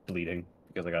kind of bleeding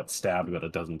because I got stabbed about a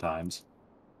dozen times.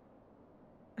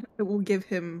 I will give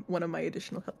him one of my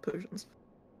additional health potions.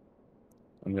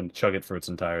 I'm gonna chug it for its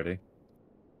entirety.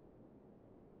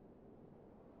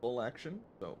 Full action,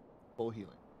 so full healing.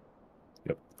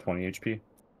 Yep, 20 HP.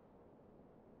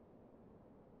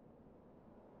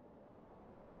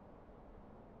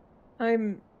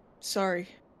 I'm sorry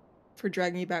for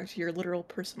dragging you back to your literal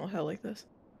personal hell like this.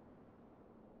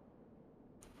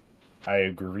 I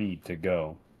agreed to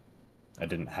go. I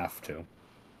didn't have to.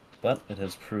 But it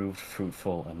has proved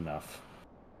fruitful enough.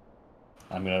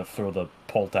 I'm gonna throw the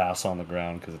poultice on the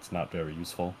ground because it's not very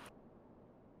useful.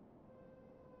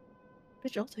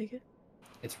 Bitch, I'll take it.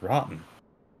 It's rotten.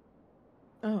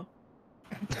 Oh.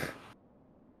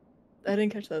 I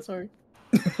didn't catch that, sorry.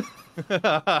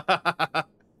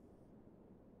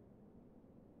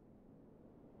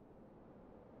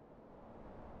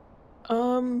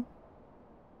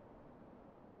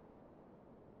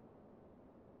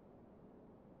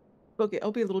 Okay,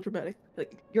 I'll be a little dramatic.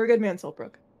 Like, you're a good man,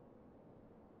 Solbrook.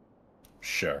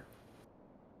 Sure.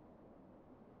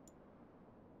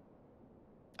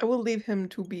 I will leave him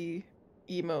to be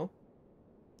emo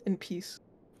in peace.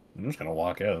 I'm just gonna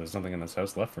walk out. There's nothing in this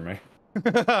house left for me.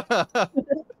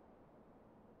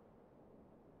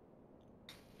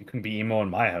 You can be emo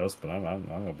in my house, but I'm not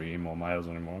gonna be emo in my house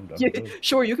anymore. I'm done with Yeah, this.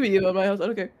 sure, you can be emo in my house. I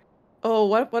don't care. Oh,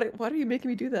 why are you making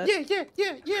me do that? Yeah.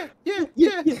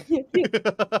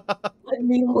 Let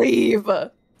me leave.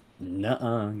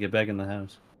 Nuh-uh. Get back in the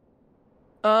house.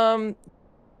 I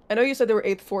know you said they were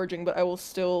 8th forging, but I will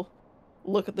still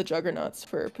look at the juggernauts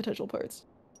for potential parts.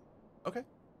 Okay.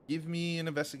 Give me an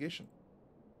investigation.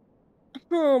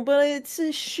 Oh, but it's a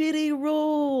shitty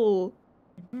roll.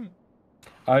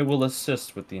 I will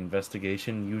assist with the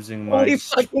investigation using my. Holy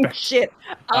fucking shit!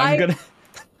 I'm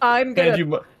hand gonna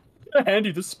you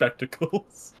the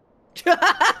spectacles.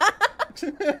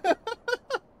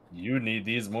 You need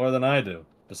these more than I do.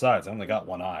 Besides, I only got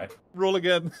one eye. Roll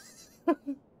again.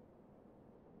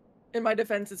 In my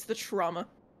defense, it's the trauma.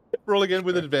 Roll again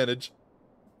with advantage.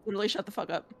 Literally, shut the fuck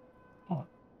up. Oh.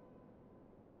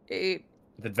 8,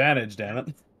 With advantage, damn it.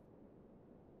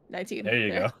 19. There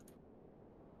you go.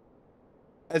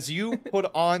 As you put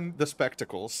on the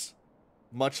spectacles,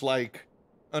 much like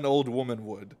an old woman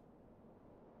would,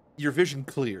 your vision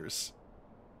clears.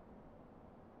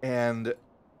 And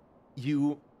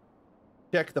you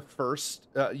check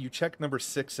you check number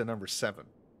 6 and number 7.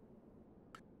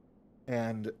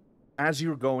 And as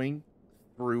you're going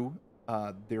through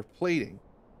their plating,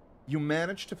 you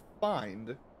manage to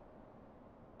find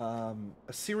a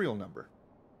serial number.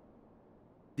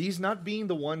 These not being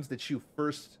the ones that you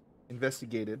first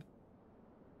investigated,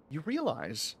 you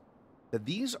realize that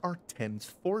these are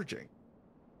 10th forging.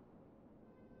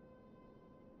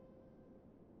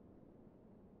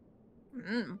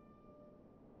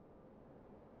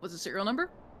 What's the serial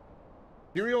number?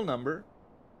 Serial number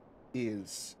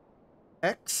is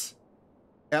X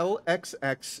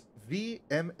LXX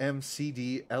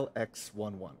VMMCD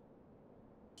LX11.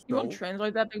 You won't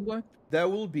translate that, big boy?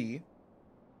 That will be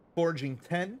forging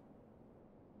 10,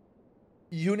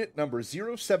 unit number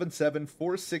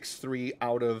 077463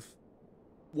 out of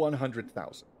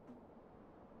 100,000.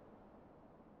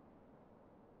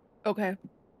 Okay.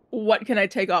 What can I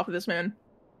take off of this man?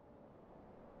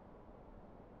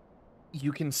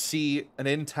 You can see an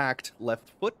intact left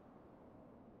foot,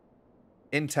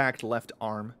 intact left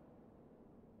arm,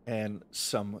 and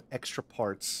some extra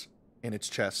parts in its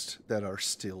chest that are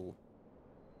still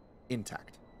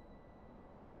intact.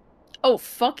 Oh,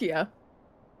 fuck yeah.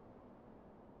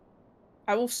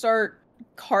 I will start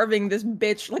carving this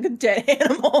bitch like a dead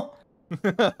animal.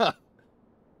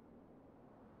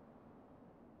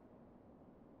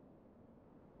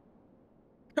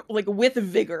 Like, with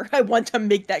vigor. I want to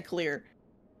make that clear.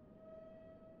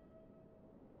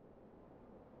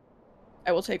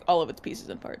 I will take all of its pieces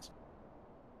and parts.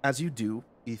 As you do,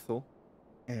 Ethel,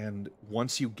 and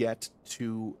once you get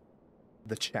to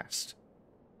the chest,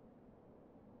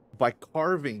 by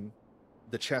carving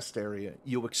the chest area,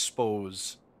 you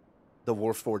expose the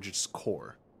Warforged's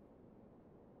core.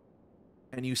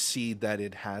 And you see that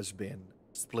it has been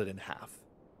split in half.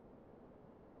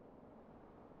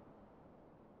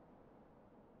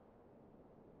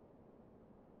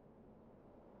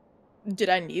 Did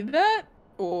I need that?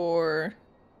 Or...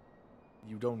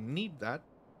 You don't need that.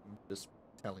 I'm just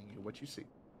telling you what you see.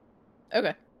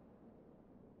 Okay.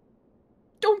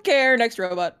 care. Next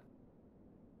robot.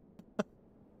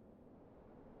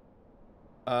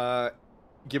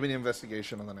 Give me an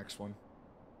investigation on the next one.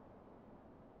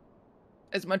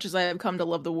 As much as I have come to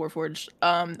love the Warforged,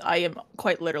 I am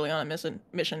quite literally on a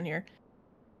mission here.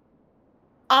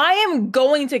 I am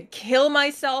going to kill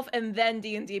myself and then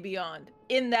D&D Beyond.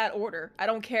 In that order. I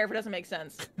don't care if it doesn't make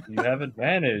sense. You have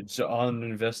advantage on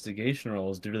investigation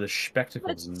rolls due to the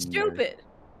spectacles. That's stupid.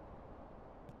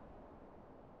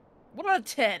 What about a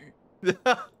 10?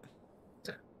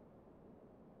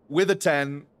 With a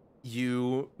 10,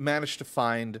 you manage to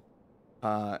find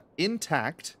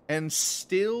intact and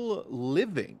still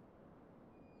living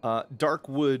dark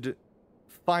wood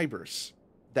fibers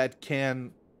that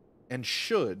can and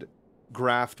should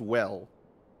graft well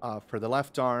for the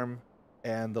left arm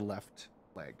and the left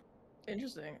leg.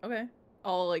 Interesting. Okay.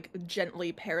 I'll like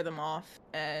gently pair them off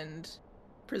and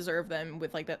preserve them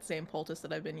with like that same poultice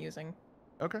that I've been using.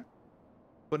 Okay.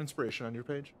 Put inspiration on your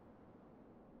page.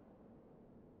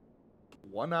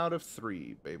 1 out of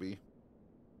 3, baby.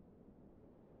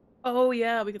 Oh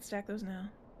yeah, we could stack those now.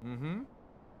 Mm-hmm.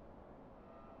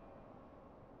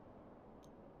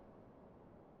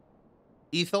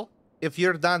 Ethel, if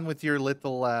you're done with your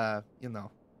little,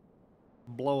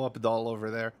 blow up doll over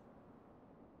there.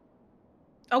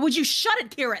 Oh, would you shut it,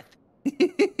 Kirith?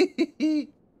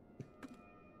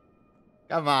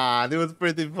 Come on, it was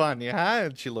pretty funny, huh?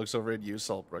 And she looks over at you,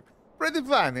 Saltbrook. Pretty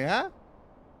funny, huh?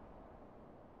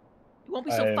 It won't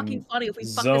be so fucking funny if we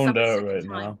fuck this up zoned a out second right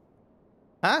time. now.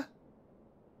 Huh?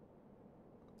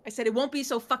 I said it won't be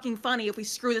so fucking funny if we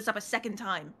screw this up a second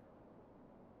time.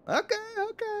 Okay.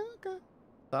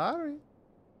 Sorry.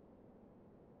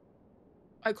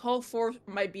 I call forth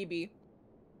my BB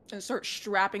and start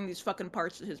strapping these fucking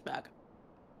parts to his back.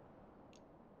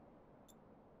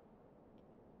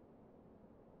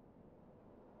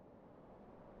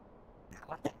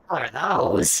 What the hell are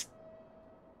those?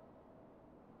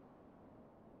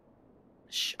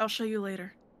 Shh, I'll show you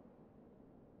later.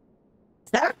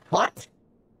 Is that a foot?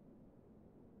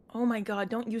 Oh my god,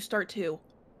 don't you start too.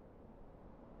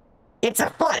 It's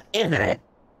a foot, isn't it?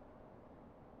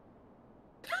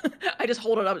 I just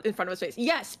hold it up in front of his face.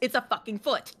 Yes, it's a fucking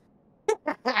foot.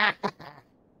 I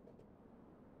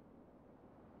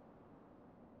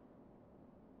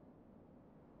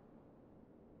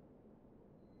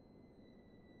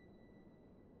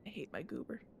hate my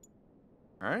goober.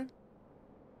 All right.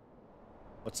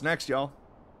 What's next, y'all?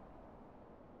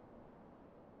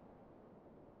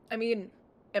 I mean,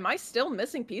 am I still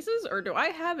missing pieces, or do I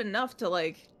have enough to,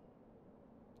 like,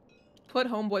 put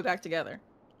Homeboy back together?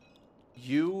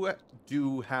 You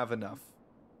do have enough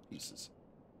pieces.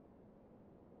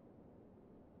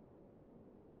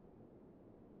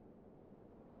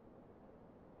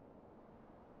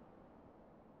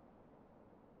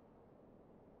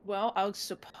 Well, I'll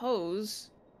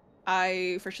suppose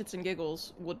I, for shits and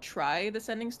giggles, would try the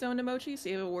Sending Stone to Mochi,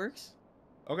 see if it works.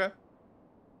 Okay.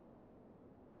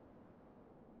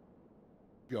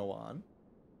 Go on.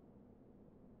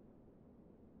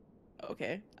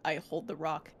 Okay, I hold the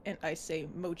rock and I say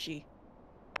Mochi.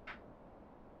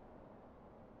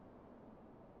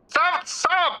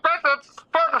 Son of a bitch, it's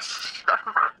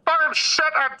fucking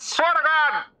shit, I swear to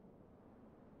God!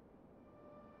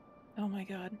 Oh my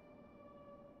god.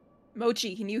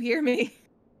 Mochi, can you hear me?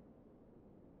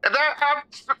 And then,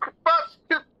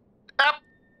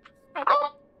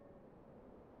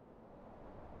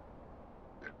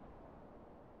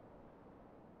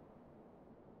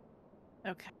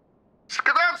 Okay.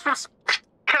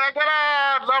 can I get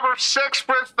a number 6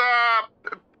 with,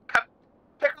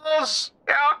 pickles?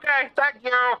 Yeah, okay, thank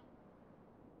you.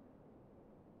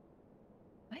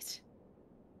 What?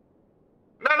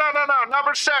 No,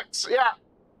 number 6, yeah.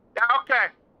 Yeah, okay.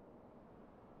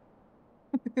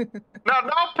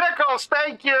 No pickles,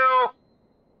 thank you.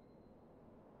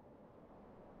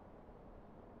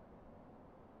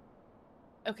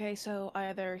 Okay, so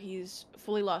either he's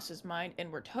fully lost his mind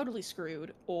and we're totally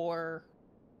screwed, or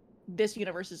this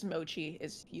universe's Mochi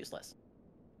is useless.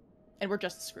 And we're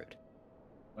just screwed.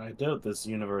 I doubt this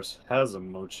universe has a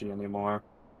Mochi anymore.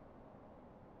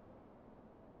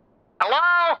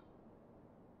 Hello?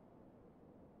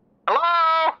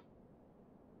 Hello?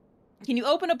 Can you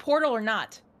open a portal or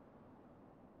not?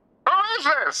 Who is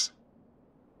this?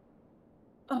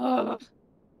 Ugh.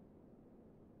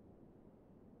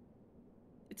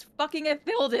 It's fucking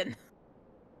Ethilden.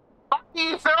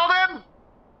 You filled in?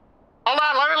 Hold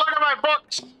on, let me look at my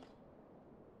books.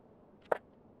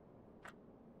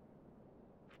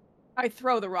 I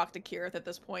throw the rock to Kirith at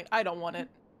this point. I don't want it.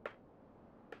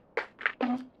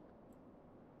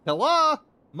 Hello?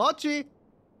 Machi?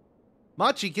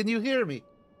 Machi, can you hear me?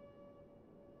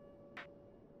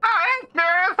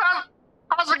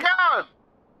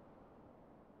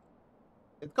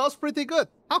 It goes pretty good.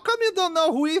 How come you don't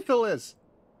know who Ethel is?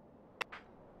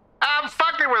 I'm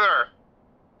fucking with her.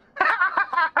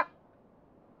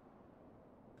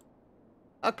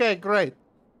 Okay, great.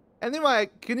 Anyway,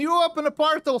 can you open a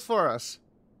portal for us?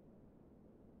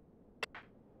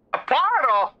 A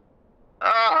portal?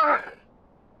 I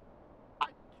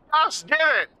just did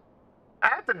it. I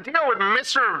have to deal with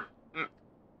Mr.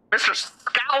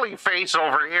 Scowly Face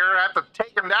over here. I have to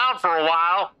take him down for a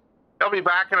while. He'll be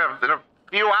back in a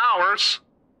few hours.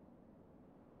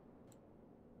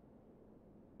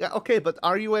 Yeah, okay, but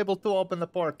are you able to open the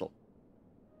portal?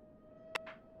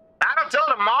 Not until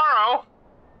tomorrow.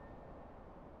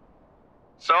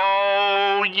 So,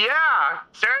 yeah.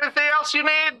 Is there anything else you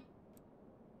need?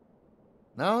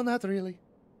 No, not really.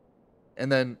 And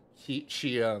then she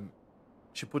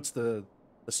puts the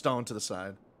stone to the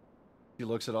side. She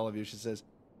looks at all of you. She says,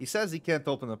 he says he can't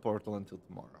open the portal until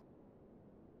tomorrow.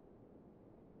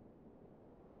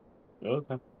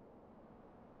 Okay.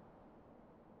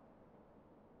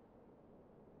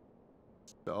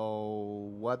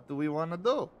 So, what do we want to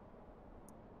do?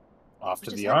 Off We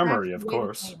to just the head back armory, of the way we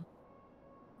course. came.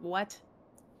 What?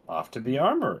 Off to the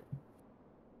armory.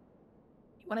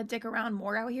 You want to dick around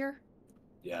more out here?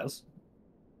 Yes.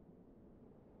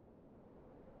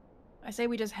 I say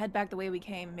we just head back the way we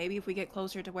came. Maybe if we get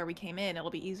closer to where we came in,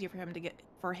 it'll be easier for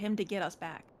him to get us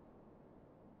back.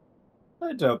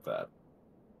 I doubt that.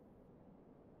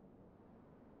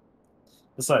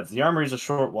 Besides, the armory's a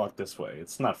short walk this way.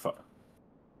 It's not far.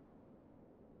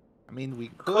 I mean, we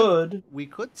Could. we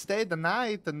could stay the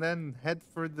night and then head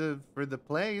for the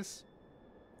place.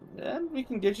 And we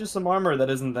can get you some armor that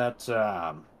isn't that,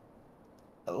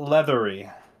 leathery.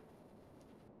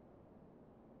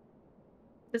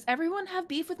 Does everyone have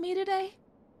beef with me today?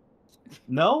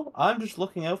 No, I'm just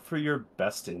looking out for your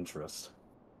best interest.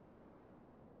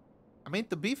 I mean,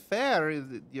 to be fair,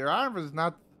 your armor is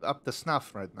not up to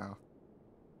snuff right now.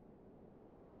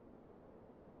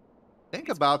 Think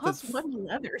about it. Plus one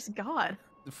leathers, God.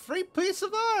 The free piece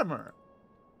of armor.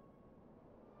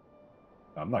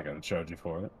 I'm not going to charge you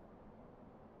for it.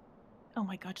 Oh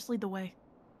my God, just lead the way.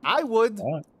 I would,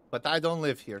 Alright. but I don't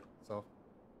live here, so.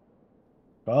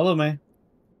 Follow me.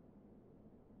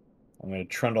 I'm going to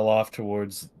trundle off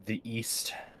towards the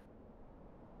east.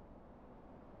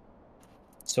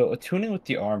 So, attuning with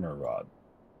the armor rod.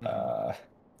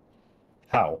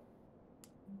 How?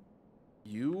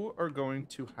 You are going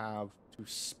to have to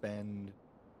spend a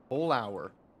whole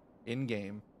hour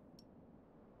in-game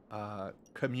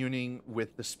communing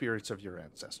with the spirits of your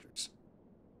ancestors.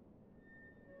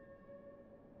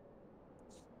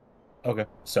 Okay,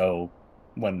 so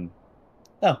when...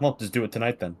 Oh, well, just do it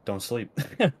tonight then. Don't sleep.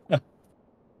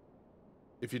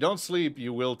 If you don't sleep,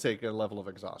 you will take a level of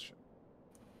exhaustion.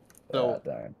 So,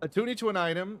 damn. attuning to an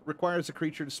item requires a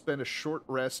creature to spend a short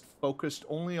rest focused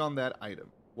only on that item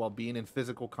while being in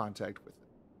physical contact with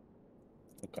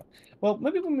it. Okay. Well,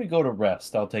 maybe when we go to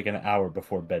rest, I'll take an hour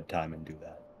before bedtime and do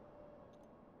that.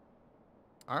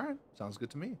 All right, sounds good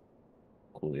to me.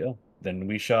 Coolio. Then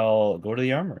we shall go to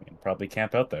the armory and probably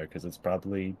camp out there, because it's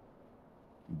probably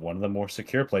one of the more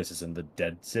secure places in the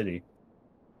dead city.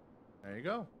 There you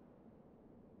go.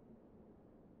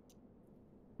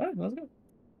 All right, let's go.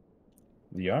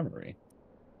 The armory.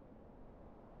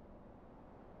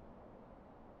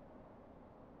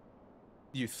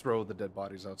 You throw the dead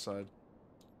bodies outside.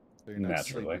 So you're not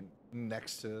Naturally. sleeping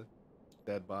next to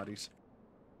dead bodies.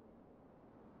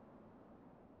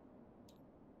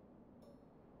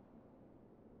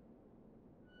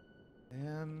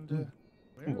 And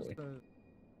where's boy. the...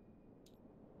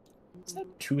 Is that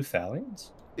 2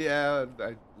 Thalians? Yeah,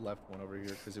 I left one over here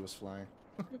because it was flying.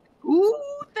 Ooh,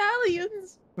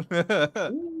 Thalians!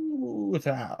 Ooh,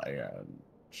 Thalians.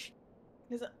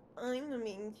 Because I'm the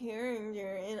main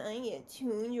character and I get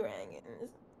 2 dragons.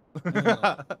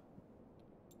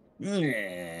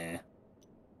 Yeah.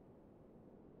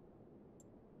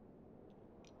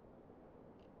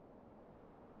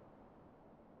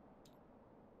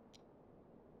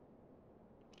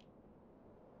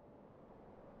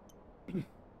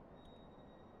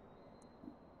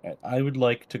 I would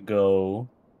like to go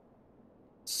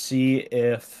see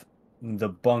if the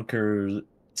bunker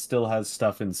still has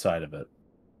stuff inside of it.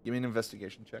 Give me an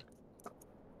investigation check.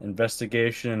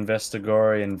 Investigation,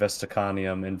 investigore,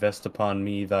 investicanium, invest upon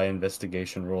me thy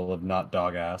investigation roll of not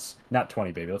dog ass. Not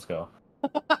 20, baby, let's go.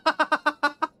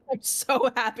 I'm so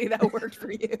happy that worked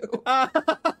for you.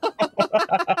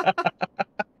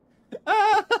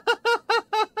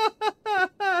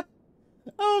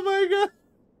 Oh my god.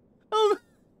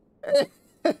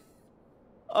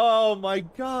 Oh my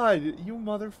god, you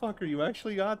motherfucker, you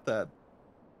actually got that.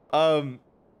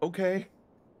 Okay.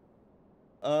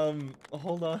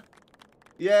 Hold on.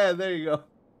 Yeah, there you go.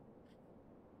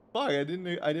 Fuck, I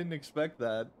didn't expect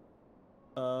that.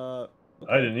 I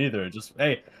Okay. didn't either. Just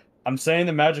hey, I'm saying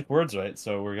the magic words right,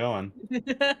 so we're going.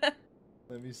 Let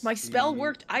me see. My spell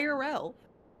worked IRL.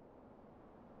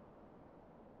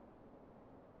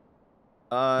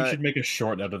 You should make a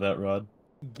short out of that, Rod.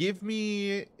 Give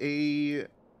me a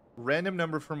random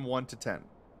number from 1 to 10.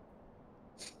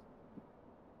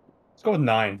 Let's go with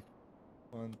 9.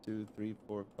 1, 2, 3,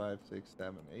 4, 5, 6,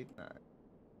 7, 8, 9.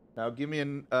 Now give me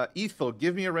an Ethel,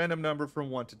 give me a random number from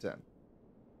 1 to 10.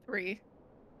 3.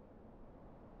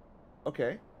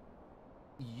 Okay.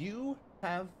 You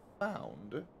have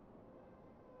found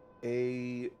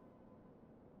a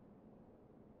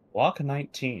Block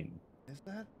 19. is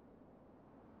that?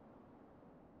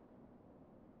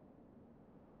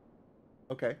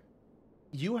 Okay.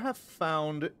 You have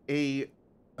found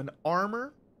an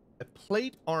armor, a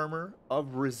plate armor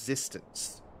of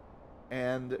resistance.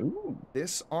 And Ooh.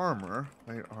 this armor,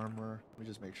 plate armor, let me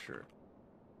just make sure.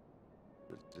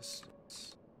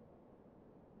 Resistance.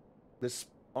 This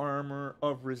armor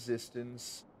of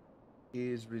resistance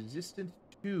is resistant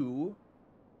to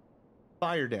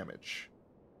fire damage.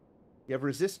 You have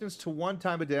resistance to 1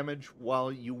 time of damage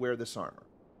while you wear this armor.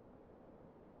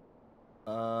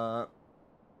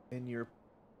 And your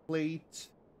plate.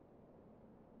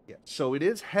 Yeah, so it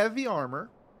is heavy armor.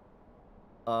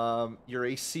 Your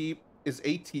AC is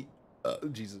 18.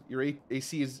 Jesus, your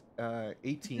AC is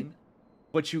 18,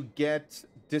 but you get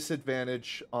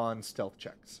disadvantage on stealth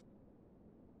checks.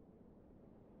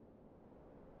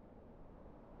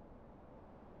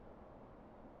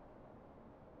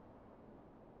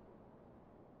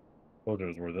 Oh, it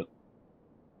was worth it.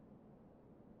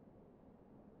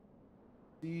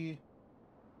 The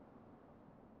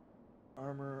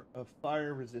armor of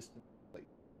fire resistant plate.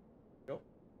 Go.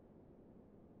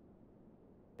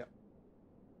 Yep.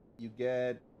 You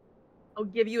get. I'll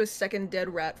give you a second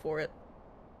dead rat for it.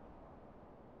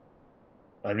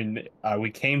 I mean,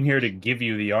 we came here to give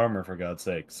you the armor, for God's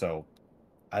sake, so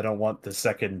I don't want the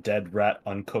second dead rat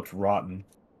uncooked rotten.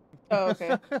 Oh,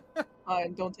 okay.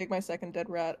 Don't take my second dead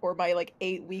rat or my like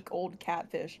 8-week-old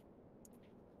catfish.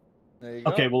 There you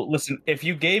go. Okay, well, listen, if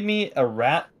you gave me a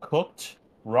rat cooked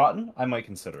rotten, I might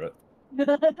consider it.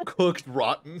 Cooked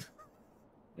rotten.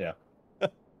 Yeah.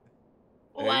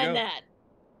 Why go. not?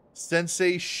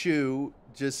 Sensei Shu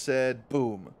just said,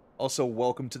 boom. Also,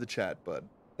 welcome to the chat, bud.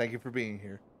 Thank you for being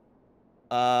here.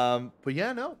 But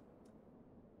yeah, no.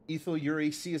 Ethel, your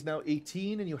AC is now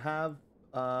 18, and you have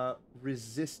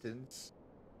resistance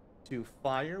to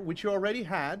fire, which you already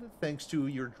had, thanks to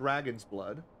your dragon's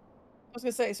blood. I was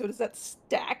gonna say, so does that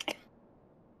stack?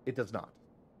 It does not.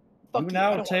 Fuck You I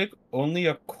now don't take only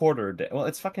a quarter day. Well,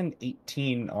 it's fucking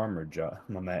 18 armor,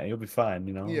 my man. You'll be fine,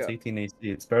 you know? Yeah. It's 18 AC.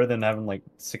 It's better than having like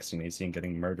 16 AC and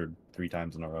getting murdered 3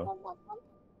 times in a row.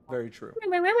 Very true.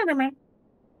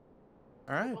 All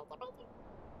right.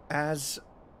 As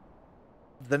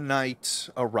the night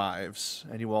arrives,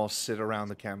 and you all sit around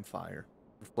the campfire,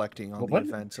 reflecting on Well, the what-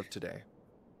 events of today.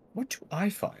 What do I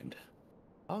find?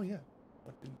 Oh, yeah.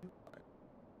 What did you find?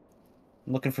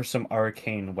 I'm looking for some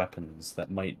arcane weapons that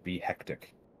might be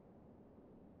hectic.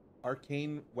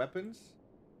 Arcane weapons?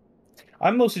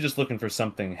 I'm mostly just looking for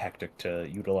something hectic to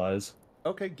utilize.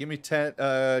 Okay, give me 10.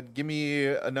 Give me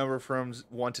a number from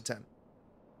 1 to 10.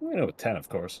 You know, 10, of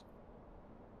course.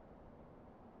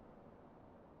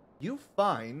 You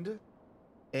find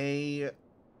a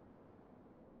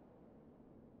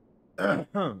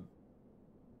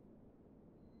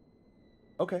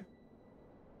okay.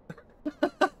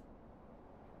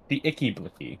 The Icky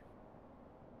Blicky.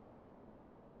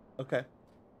 Okay.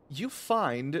 You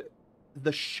find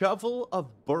the shovel of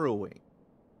burrowing.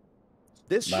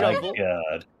 This shovel,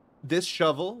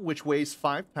 which weighs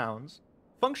 5 pounds,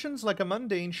 functions like a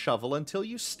mundane shovel until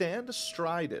you stand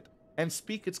astride it and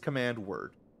speak its command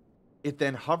word. It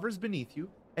then hovers beneath you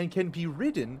and can be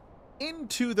ridden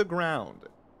into the ground.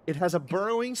 It has a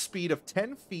burrowing speed of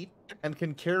 10 feet and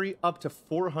can carry up to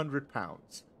 400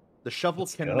 pounds. The shovel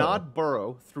cannot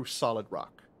burrow through solid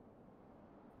rock.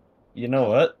 You know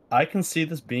what? I can see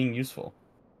this being useful.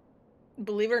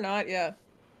 Believe it or not, yeah.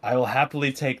 I will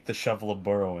happily take the shovel of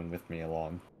burrowing with me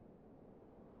along.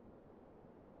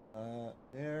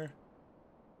 There.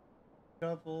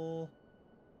 Shovel.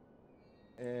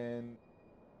 And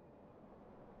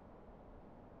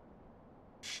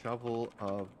shovel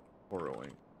of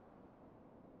burrowing.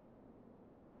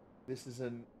 This is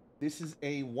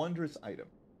a wondrous item.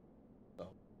 So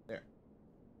there.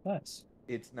 Nice.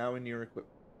 It's now in your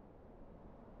equipment.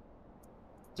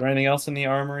 Is there anything else in the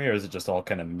armory, or is it just all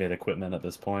kind of mid equipment at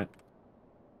this point?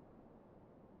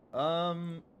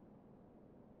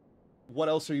 What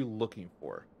else are you looking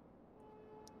for?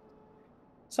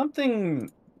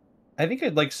 Something. I think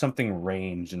I'd like something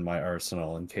ranged in my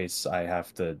arsenal in case I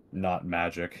have to not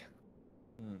magic.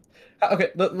 Hmm. Okay,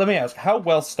 let me ask, how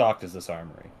well stocked is this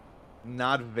armory?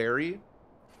 Not very.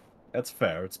 That's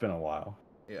fair, it's been a while.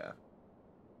 Yeah.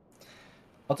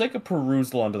 I'll take a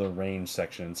perusal onto the range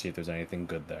section and see if there's anything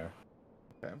good there.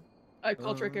 Okay. I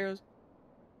call trick arrows.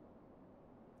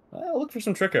 I'll look for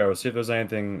some trick arrows, see if there's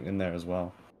anything in there as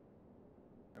well.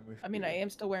 I mean, I am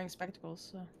still wearing spectacles,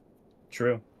 so.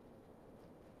 True.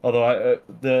 Although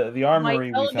the armory My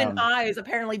we relevant found. eyes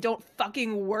apparently don't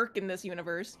fucking work in this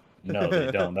universe. No,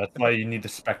 they don't. That's why you need the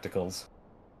spectacles.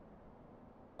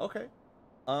 Okay.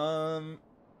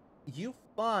 You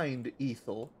find,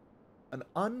 Ethel, an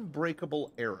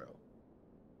unbreakable arrow.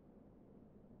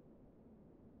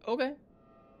 Okay.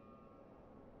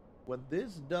 What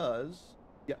this does,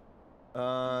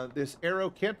 this arrow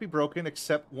can't be broken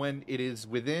except when it is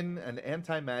within an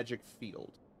anti-magic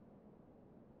field.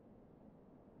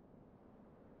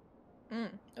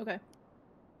 Okay.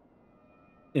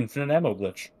 Infinite ammo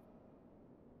glitch.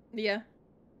 Yeah.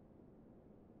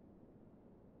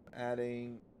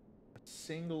 Adding a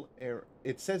single arrow.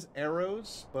 It says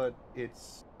arrows, but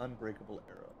it's unbreakable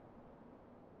arrow.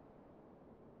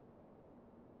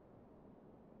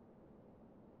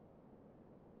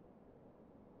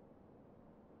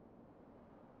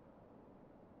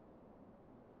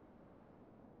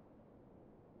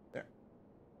 There.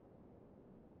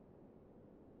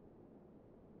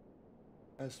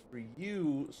 As for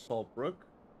you, Saltbrook,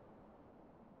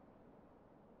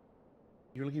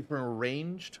 you're looking for a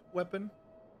ranged weapon?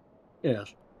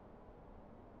 Yes.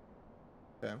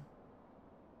 Okay.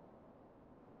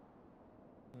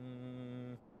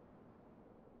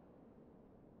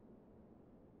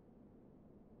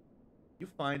 You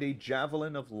find a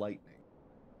javelin of lightning.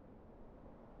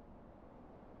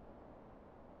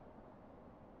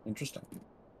 Interesting.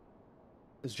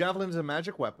 This javelin is a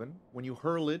magic weapon. When you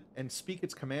hurl it and speak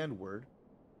its command word,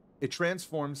 it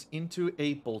transforms into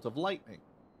a bolt of lightning,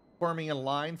 forming a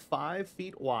line 5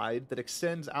 feet wide that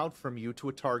extends out from you to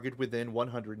a target within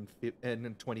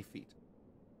 120 feet.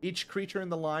 Each creature in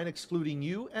the line, excluding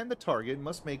you and the target,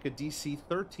 must make a DC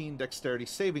 13 dexterity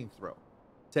saving throw,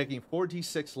 taking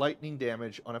 4d6 lightning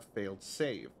damage on a failed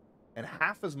save, and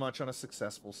half as much on a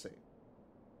successful save.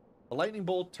 The lightning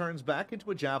bolt turns back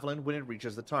into a javelin when it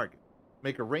reaches the target.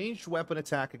 Make a ranged weapon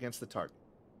attack against the target.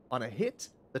 On a hit,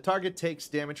 the target takes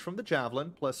damage from the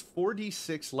javelin plus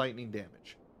 4d6 lightning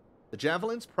damage. The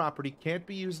javelin's property can't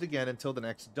be used again until the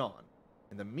next dawn.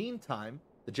 In the meantime,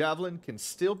 the javelin can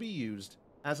still be used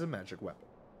as a magic weapon.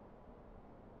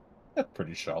 That's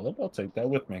pretty solid. I'll take that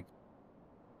with me.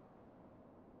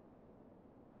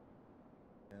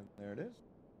 And there it is.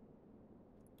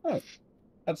 Oh,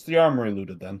 that's the armory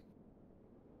looted then.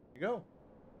 There you go.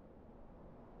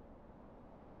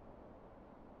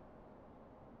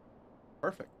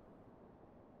 Perfect.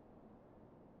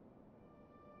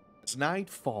 As night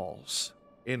falls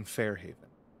in Fairhaven,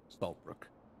 Saltbrook,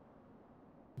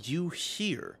 you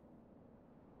hear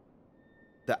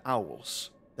the owls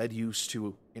that used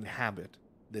to inhabit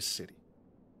this city.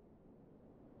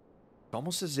 It's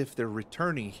almost as if they're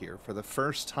returning here for the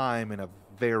first time in a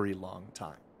very long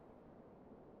time.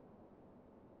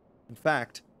 In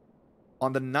fact,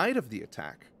 on the night of the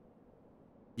attack,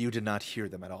 you did not hear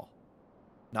them at all.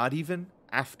 Not even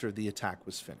after the attack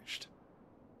was finished.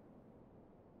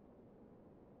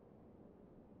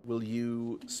 Will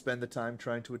you spend the time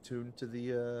trying to attune to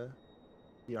the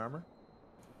armor?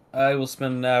 I will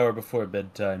spend an hour before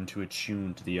bedtime to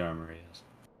attune to the armory.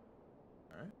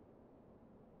 All right.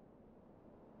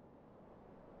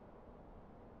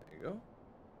 There you go.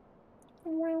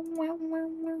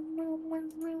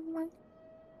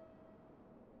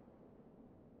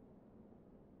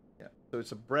 Yeah. So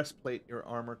it's a breastplate. Your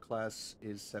armor class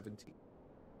is 17.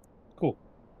 Cool.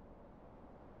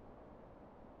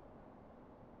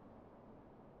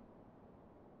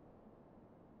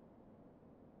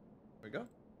 There we go.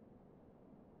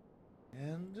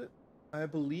 And I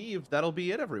believe that'll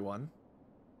be it, everyone.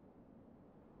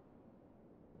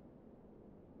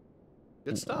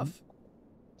 Good stuff.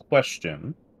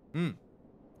 Question. Hmm.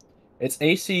 It's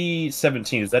AC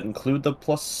 17. Does that include the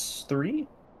 +3?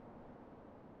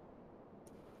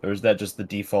 Or is that just the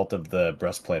default of the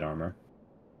breastplate armor?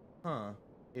 Huh.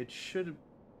 It should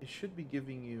be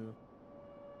giving you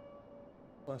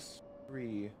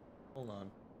 +3. Hold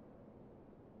on.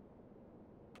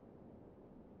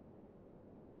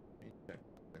 Let me check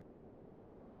something.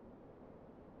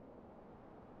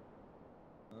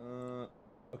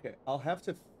 Okay, I'll have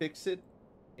to fix it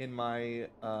in my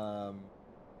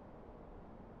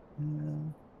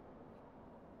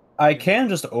I can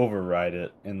just override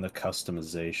it in the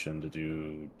customization to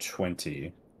do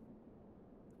 20.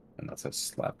 And that's a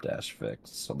slapdash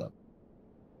fix. So that.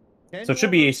 Can So it you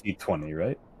should be AC 20,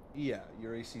 right? Yeah,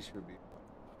 your AC should be.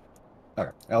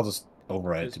 Okay, I'll just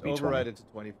override it Just to be override 20. it to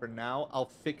 20 for now. I'll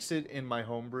fix it in my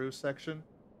homebrew section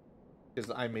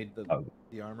because I made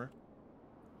the armor.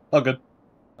 Oh, good.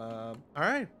 All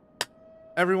right,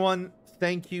 everyone.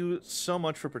 Thank you so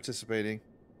much for participating.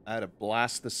 I had a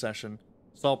blast this session.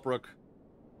 Saltbrook,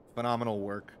 phenomenal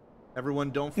work. Everyone,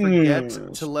 don't forget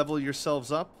to level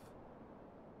yourselves up.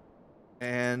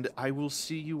 And I will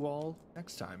see you all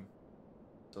next time.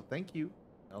 So thank you.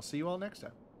 I'll see you all next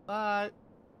time. Bye.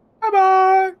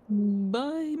 Bye-bye.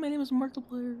 Bye. My name is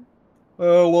Markiplier.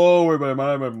 Hello, everybody.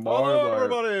 My name is Hello, Markiplier.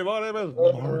 everybody. My name is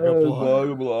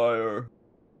Markiplier. Markiplier.